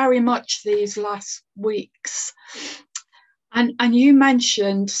very much these last weeks. And you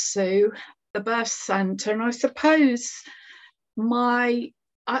mentioned, Sue, the birth centre, and I suppose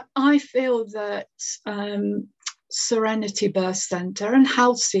I feel that Serenity Birth Centre and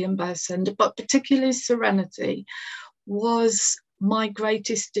Halcyon Birth Centre, but particularly Serenity, was my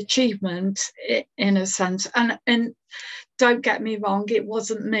greatest achievement in a sense. And don't get me wrong, it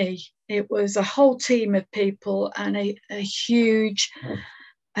wasn't me. It was a whole team of people and a huge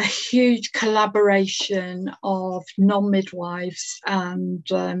collaboration of non-midwives and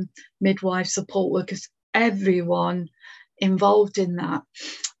midwife support workers, everyone involved in that.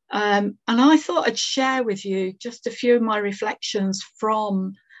 And I thought I'd share with you just a few of my reflections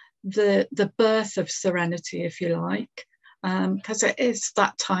from the birth of Serenity, if you like, because it is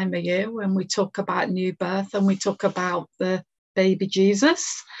that time of year when we talk about new birth and we talk about the baby Jesus.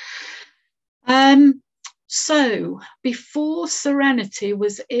 So before Serenity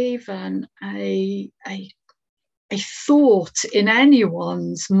was even a thought in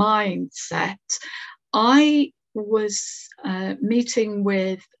anyone's mindset, I was meeting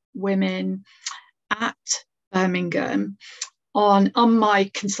with women at Birmingham on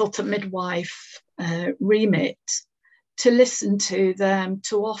my consultant midwife remit to listen to them,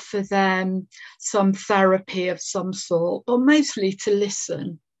 to offer them some therapy of some sort, but mostly to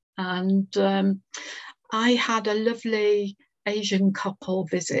listen. And I had a lovely Asian couple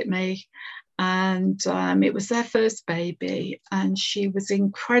visit me, and it was their first baby, and she was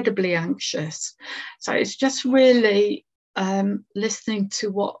incredibly anxious. So it's just really listening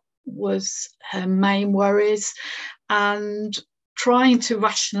to what was her main worries and trying to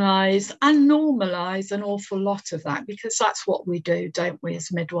rationalise and normalise an awful lot of that, because that's what we do, don't we,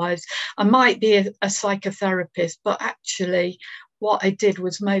 as midwives? I might be a psychotherapist, but actually what I did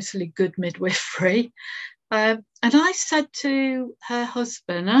was mostly good midwifery. And I said to her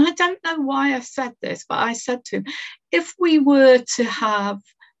husband, and I don't know why I said this, but I said to him, if we were to have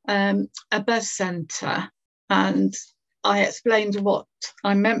a birth centre, and I explained what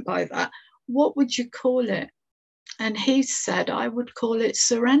I meant by that, what would you call it? And he said, I would call it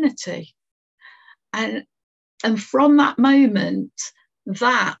Serenity. And from that moment,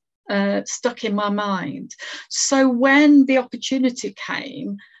 that stuck in my mind. So when the opportunity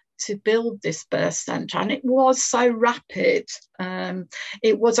came to build this birth centre, and it was so rapid,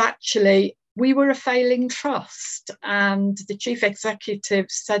 it was actually, we were a failing trust, and the chief executive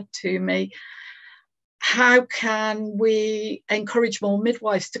said to me, how can we encourage more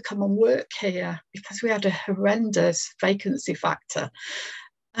midwives to come and work here, because we had a horrendous vacancy factor?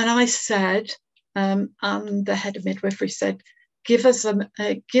 And I said, and the head of midwifery said, give us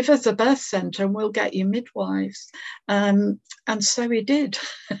a birth centre and we'll get you midwives. And so he did.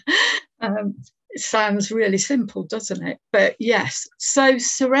 It sounds really simple, doesn't it? But yes, so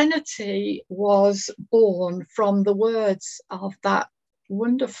Serenity was born from the words of that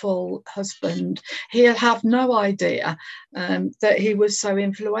wonderful husband. He'll have no idea that he was so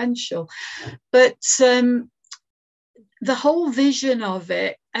influential. But the whole vision of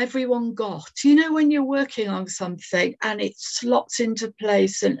it, everyone got. You know, when you're working on something and it slots into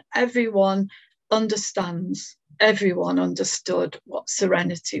place and everyone understands, everyone understood what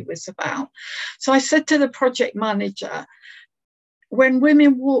Serenity was about. So I said to the project manager, when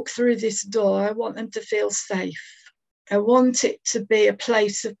women walk through this door, I want them to feel safe. I want it to be a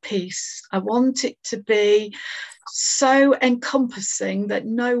place of peace. I want it to be so encompassing that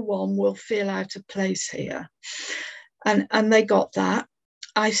no one will feel out of place here. And they got that.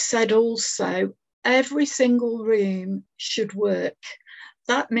 I said also, every single room should work.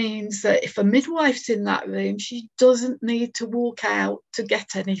 That means that if a midwife's in that room, she doesn't need to walk out to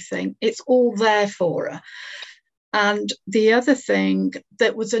get anything. It's all there for her. And the other thing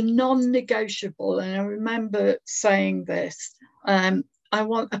that was a non-negotiable, and I remember saying this, I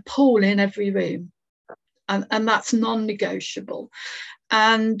want a pool in every room. And that's non-negotiable.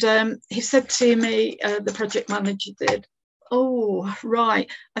 And he said to me, the project manager did, oh,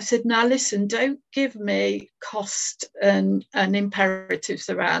 right. I said, now listen, don't give me cost and imperatives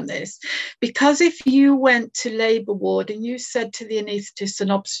around this. Because if you went to labour ward and you said to the anaesthetists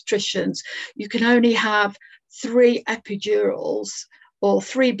and obstetricians, you can only have 3 epidurals, or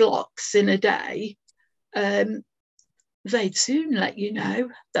 3 blocks in a day, they'd soon let you know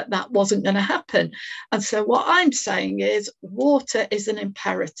that that wasn't going to happen. And so what I'm saying is water is an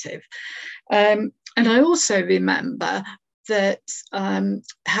imperative. And I also remember that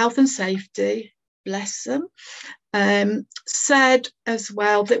health and safety, bless them, said as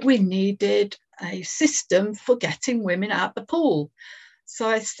well that we needed a system for getting women out the pool. So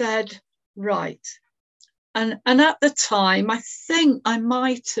I said, right. And at the time, I think I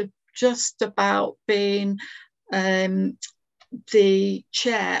might have just about been the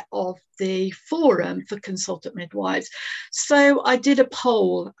chair of the forum for consultant midwives. So I did a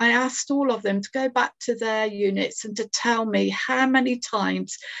poll. I asked all of them to go back to their units and to tell me how many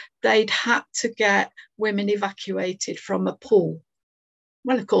times they'd had to get women evacuated from a pool.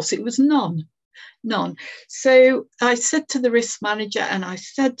 Well, of course, it was none. So I said to the risk manager and I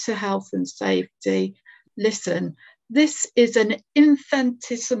said to health and safety, listen, this is an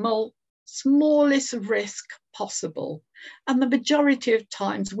infinitesimal, smallest risk possible. And the majority of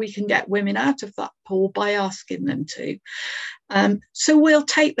times we can get women out of that pool by asking them to. So we'll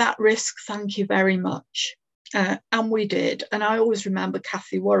take that risk, thank you very much. And we did. And I always remember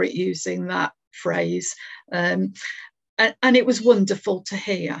Kathy Warwick using that phrase. And it was wonderful to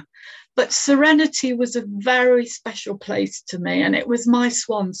hear. But Serenity was a very special place to me. And it was my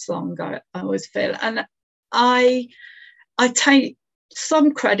swan song, I always feel. And I take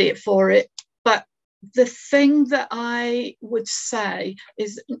some credit for it. But the thing that I would say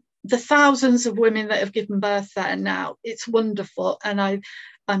is the thousands of women that have given birth there now, it's wonderful. And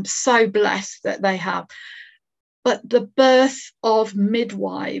I'm so blessed that they have. But the birth of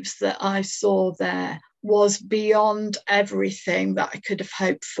midwives that I saw there was beyond everything that I could have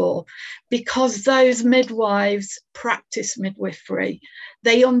hoped for, because those midwives practiced midwifery.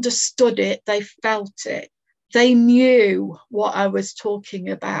 They understood it, they felt it. They knew what I was talking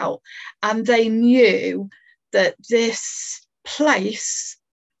about, and they knew that this place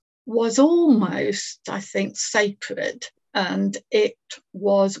was almost, I think, sacred, and it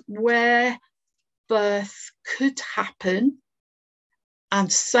was where birth could happen, and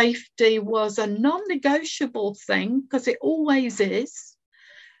safety was a non-negotiable thing, because it always is.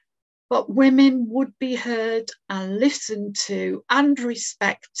 But women would be heard and listened to and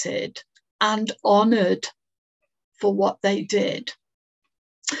respected and honoured for what they did.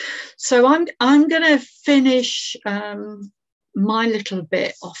 So I'm going to finish my little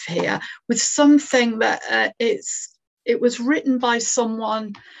bit off here with something that it was written by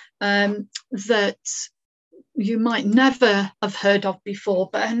someone that you might never have heard of before,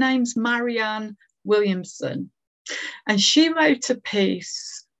 but her name's Marianne Williamson, and she wrote a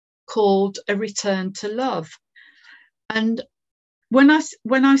piece called A Return to Love. And when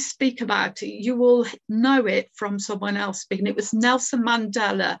I speak about it, you will know it from someone else speaking. It was Nelson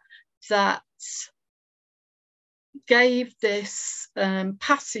Mandela that gave this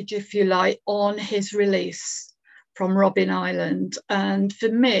passage, if you like, on his release from Robben Island. And for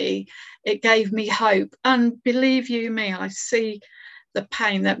me, it gave me hope. And believe you me, I see the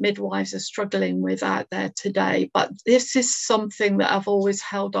pain that midwives are struggling with out there today. But this is something that I've always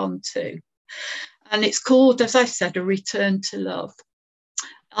held on to. And it's called, as I said, A Return to Love.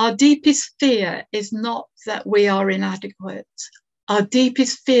 Our deepest fear is not that we are inadequate. Our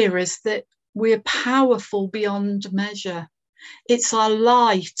deepest fear is that we're powerful beyond measure. It's our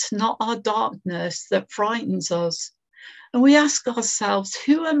light, not our darkness, that frightens us. And we ask ourselves,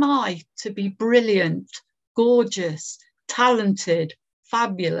 who am I to be brilliant, gorgeous, talented,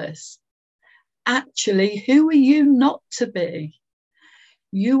 fabulous? Actually, who are you not to be?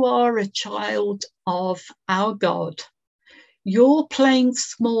 You are a child of our God. Your playing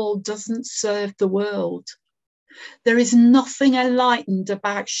small doesn't serve the world. There is nothing enlightened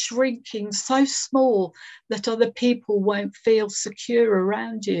about shrinking so small that other people won't feel secure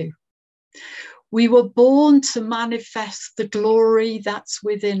around you. We were born to manifest the glory that's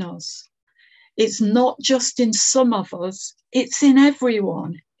within us. It's not just in some of us, it's in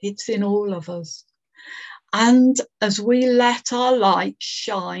everyone, it's in all of us. And as we let our light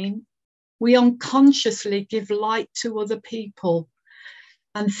shine, we unconsciously give light to other people,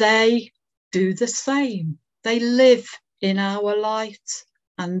 and they do the same. They live in our light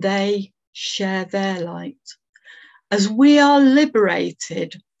and they share their light. As we are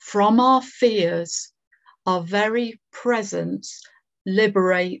liberated from our fears, our very presence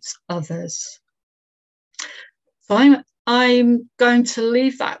liberates others. So I'm going to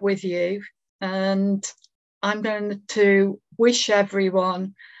leave that with you, and I'm going to wish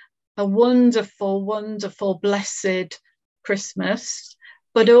everyone a wonderful, wonderful, blessed Christmas,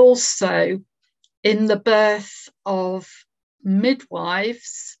 but also in the birth of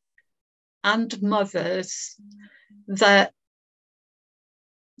midwives and mothers that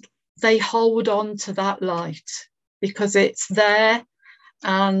they hold on to that light, because it's there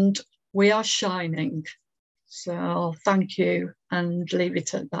and we are shining. So thank you, and leave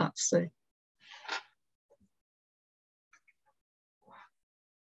it at that, Sue.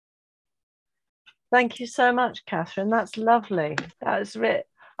 Thank you so much, Kathryn. That's lovely. That is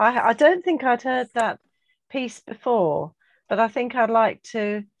I don't think I'd heard that piece before, but I think I'd like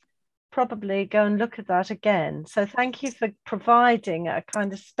to probably go and look at that again. So thank you for providing a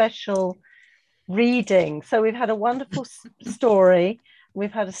kind of special reading. So we've had a wonderful story,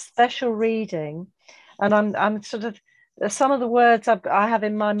 we've had a special reading, and I'm sort of, some of the words I have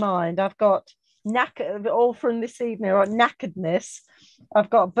in my mind, I've got all from this evening, or knackeredness.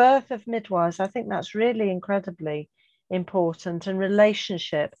 I've got birth of midwives. I think that's really incredibly important, and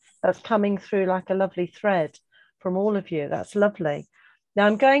relationship, that's coming through like a lovely thread from all of you. That's lovely. Now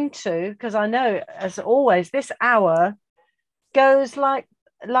I'm going to, because I know, as always, this hour goes like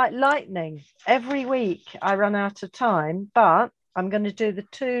lightning. Every week I run out of time, but I'm going to do the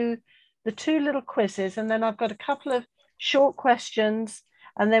two little quizzes, and then I've got a couple of short questions,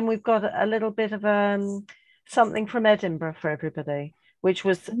 and then we've got a little bit of something from Edinburgh for everybody, which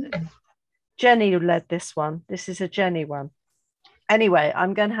was Jenny who led this one. This is a Jenny one. Anyway,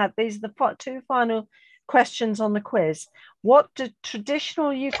 I'm going to have these are the two final questions on the quiz. What do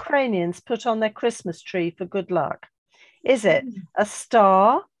traditional Ukrainians put on their Christmas tree for good luck? Is it a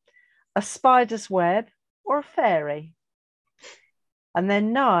star, a spider's web, or a fairy? And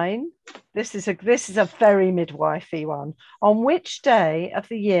then 9, this is a very midwifey one. On which day of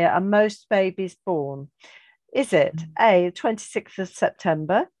the year are most babies born? Is it A, 26th of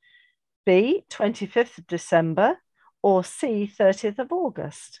September, B, 25th of December, or C, 30th of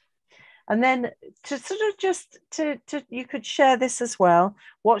August? And then to sort of just to you could share this as well.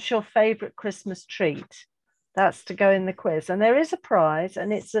 What's your favorite Christmas treat? That's to go in the quiz. And there is a prize,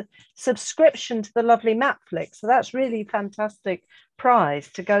 and it's a subscription to the lovely MATFLIX. So that's really fantastic prize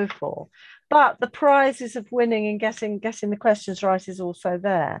to go for. But the prizes of winning and guessing the questions right is also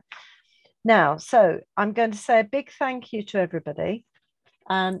there. Now, so I'm going to say a big thank you to everybody.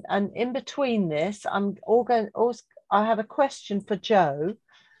 And in between this, I have a question for Jo.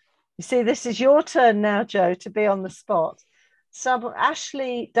 You see, this is your turn now, Jo, to be on the spot. So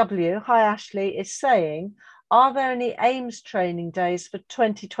Ashley W, hi Ashley, is saying, are there any AIMS training days for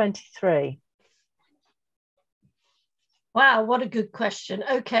 2023? Wow, what a good question.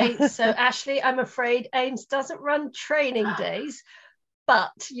 Okay, so Ashley, I'm afraid AIMS doesn't run training days,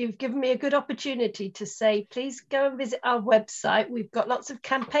 but you've given me a good opportunity to say, please go and visit our website. We've got lots of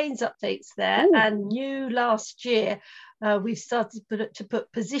campaigns updates there. Ooh. And new last year, we've started to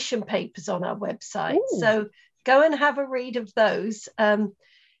put position papers on our website. Ooh. So go and have a read of those.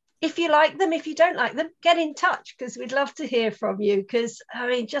 If you like them, if you don't like them, get in touch, because we'd love to hear from you. Because I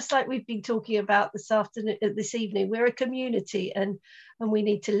mean, just like we've been talking about this evening, we're a community, and we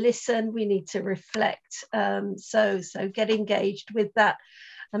need to listen, we need to reflect. So get engaged with that,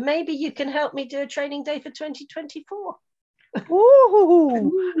 and maybe you can help me do a training day for 2024.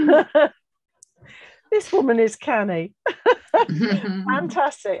 Ooh. This woman is canny.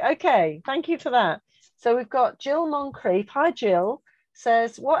 Fantastic. Okay, thank you for that. So we've got Jill Moncrief. Hi, Jill.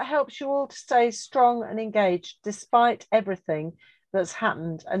 Says, what helps you all to stay strong and engaged despite everything that's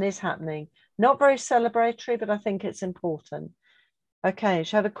happened and is happening? Not very celebratory, but I think it's important. Okay,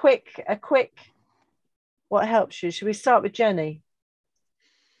 shall I have a quick, what helps you? Should we start with Jenny?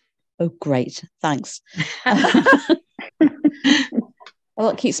 Oh, great. Thanks.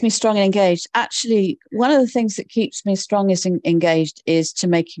 What keeps me strong and engaged? Actually, one of the things that keeps me strong and engaged is to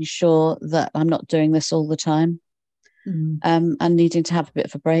making sure that I'm not doing this all the time. And needing to have a bit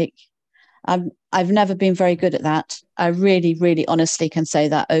of a break. I've never been very good at that. I really, really honestly can say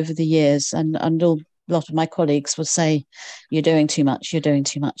that over the years, and a lot of my colleagues will say, you're doing too much, you're doing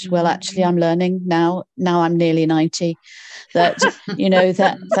too much. Well, actually, I'm learning now I'm nearly 90, that,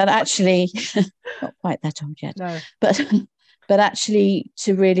 that actually, not quite that old yet, no. but actually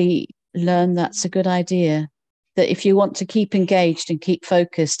to really learn that's a good idea. That if you want to keep engaged and keep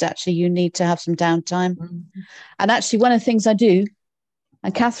focused, actually you need to have some downtime. And actually one of the things I do,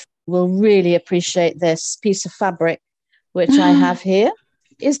 and Kathryn will really appreciate this piece of fabric, which I have here,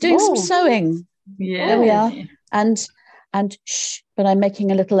 is doing some sewing. Yeah. There we are. And but I'm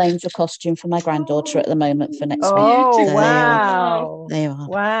making a little angel costume for my granddaughter at the moment for next week. Oh, wow. There you are.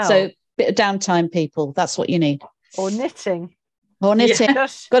 Wow. So bit of downtime, people. That's what you need. Or knitting. Or knitting. Yeah.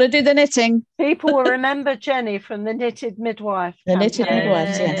 Got to do the knitting. People will remember Jenny from the Knitted Midwife. The Knitted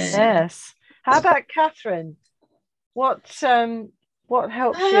Midwives, yes. Yes. How about Kathryn? What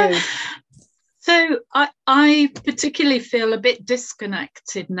helps you? So I particularly feel a bit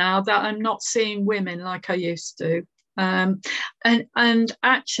disconnected now that I'm not seeing women like I used to. And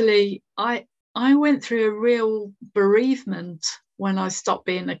actually, I went through a real bereavement when I stopped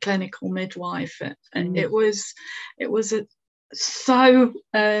being a clinical midwife, and it was so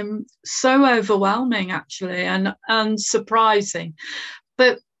overwhelming, actually, and surprising.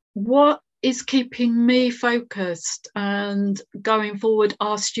 But what is keeping me focused and going forward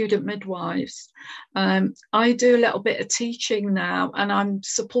are student midwives. I do a little bit of teaching now, and I'm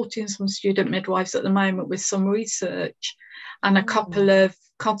supporting some student midwives at the moment with some research, and a couple of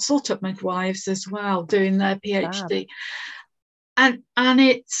consultant midwives as well doing their PhD. And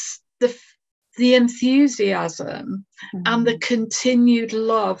it's the enthusiasm and the continued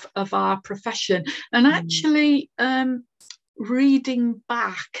love of our profession, and actually reading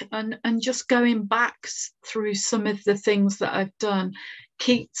back and just going back through some of the things that I've done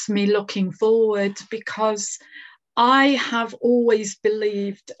keeps me looking forward, because I have always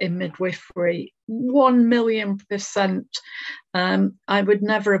believed in midwifery 1,000,000%. I would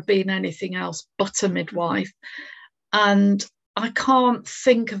never have been anything else but a midwife, and I can't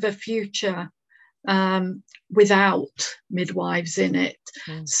think of a future without midwives in it.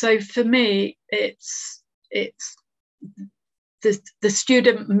 So for me, it's the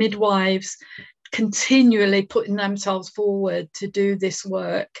student midwives continually putting themselves forward to do this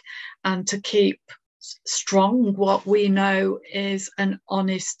work and to keep strong what we know is an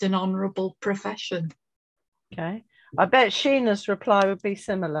honest and honourable profession. Okay, I bet Sheena's reply would be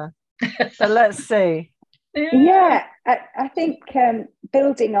similar. So let's see. Yeah, I think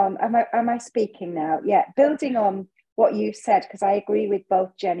building on, am I speaking now? Yeah, building on what you've said, because I agree with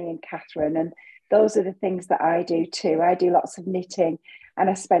both Jenny and Kathryn, and those are the things that I do too. I do lots of knitting, and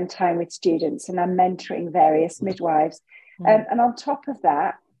I spend time with students, and I'm mentoring various midwives. And on top of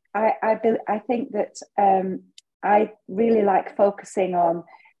that, I think that I really like focusing on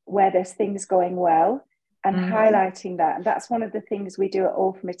where there's things going well and highlighting that. And that's one of the things we do at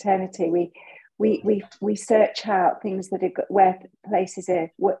All for Maternity. We search out things that are where places are,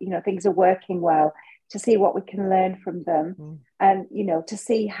 things are working well, to see what we can learn from them, and to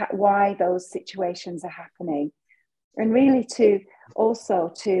see why those situations are happening, and really to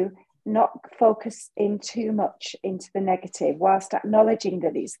not focus in too much into the negative, whilst acknowledging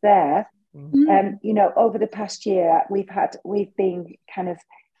that it's there. Over the past year, we've been kind of,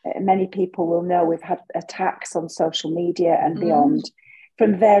 many people will know, we've had attacks on social media and beyond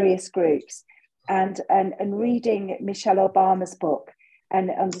from various groups. And reading Michelle Obama's book and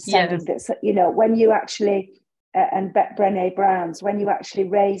understanding that, when you actually, and Brené Brown's, when you actually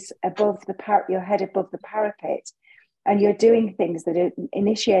raise above your head above the parapet, and you're doing things that are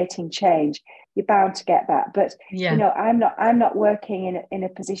initiating change, you're bound to get that. But I'm not working in a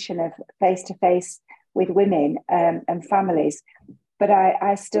position of face to face with women and families, but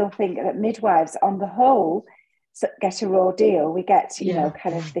I still think that midwives, on the whole, get a raw deal. We get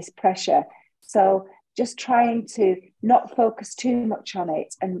kind of this pressure. So just trying to not focus too much on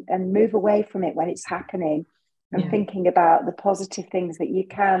it and move away from it when it's happening, and thinking about the positive things that you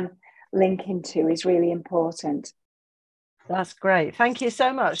can link into is really important. That's great. Thank you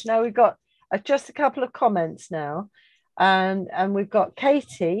so much. Now we've got just a couple of comments now. And we've got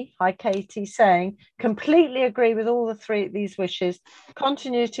Katie, hi Katie, saying, completely agree with all these wishes.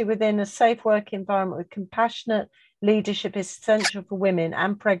 Continuity within a safe work environment with compassionate leadership is essential for women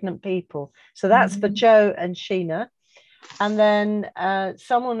and pregnant people. So that's for Jo and Sheena. And then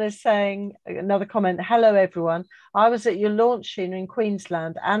someone is saying, another comment, hello everyone, I was at your launch, Sheena, in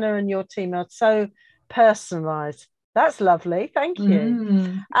Queensland. Anna and your team are so personalised. That's lovely, thank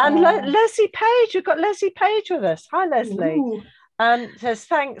you. And Leslie Page, we've got Leslie Page with us. Hi Leslie. Says,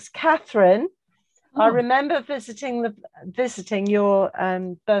 thanks Kathryn. I remember visiting your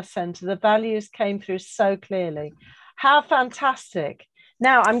birth centre. The values came through so clearly. How fantastic.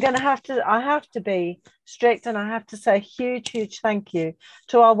 Now I have to be strict, and I have to say huge thank you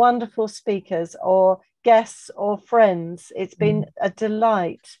to our wonderful speakers or guests or friends. It's been a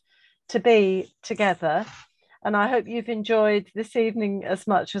delight to be together, and I hope you've enjoyed this evening as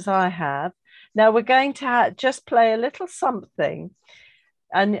much as I have. Now we're going to just play a little something,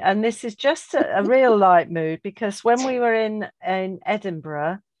 and this is just a real light mood, because when we were in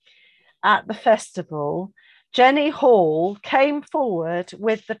Edinburgh at the festival, Jenny Hall came forward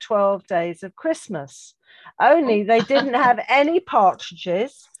with the 12 Days of Christmas, only they didn't have any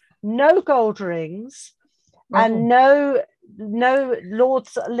partridges, no gold rings, and no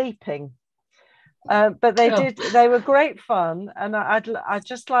lords leaping. But they were great fun, and I'd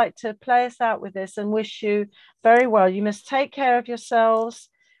just like to play us out with this and wish you very well. You must take care of yourselves.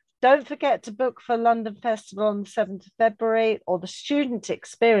 Don't forget to book for London Festival on the 7th of February or the Student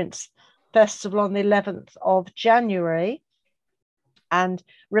Experience Festival on the 11th of January. And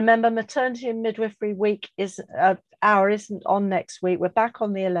remember, Maternity and Midwifery Week isn't on next week. We're back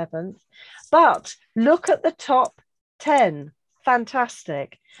on the 11th. But look at the top 10.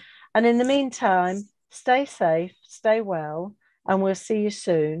 Fantastic. And in the meantime, stay safe, stay well, and we'll see you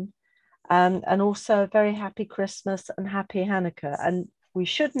soon. And also a very happy Christmas and happy Hanukkah. And we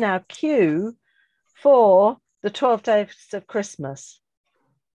should now cue for the 12 days of Christmas.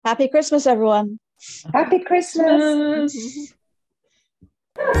 Happy Christmas, everyone. Happy Christmas.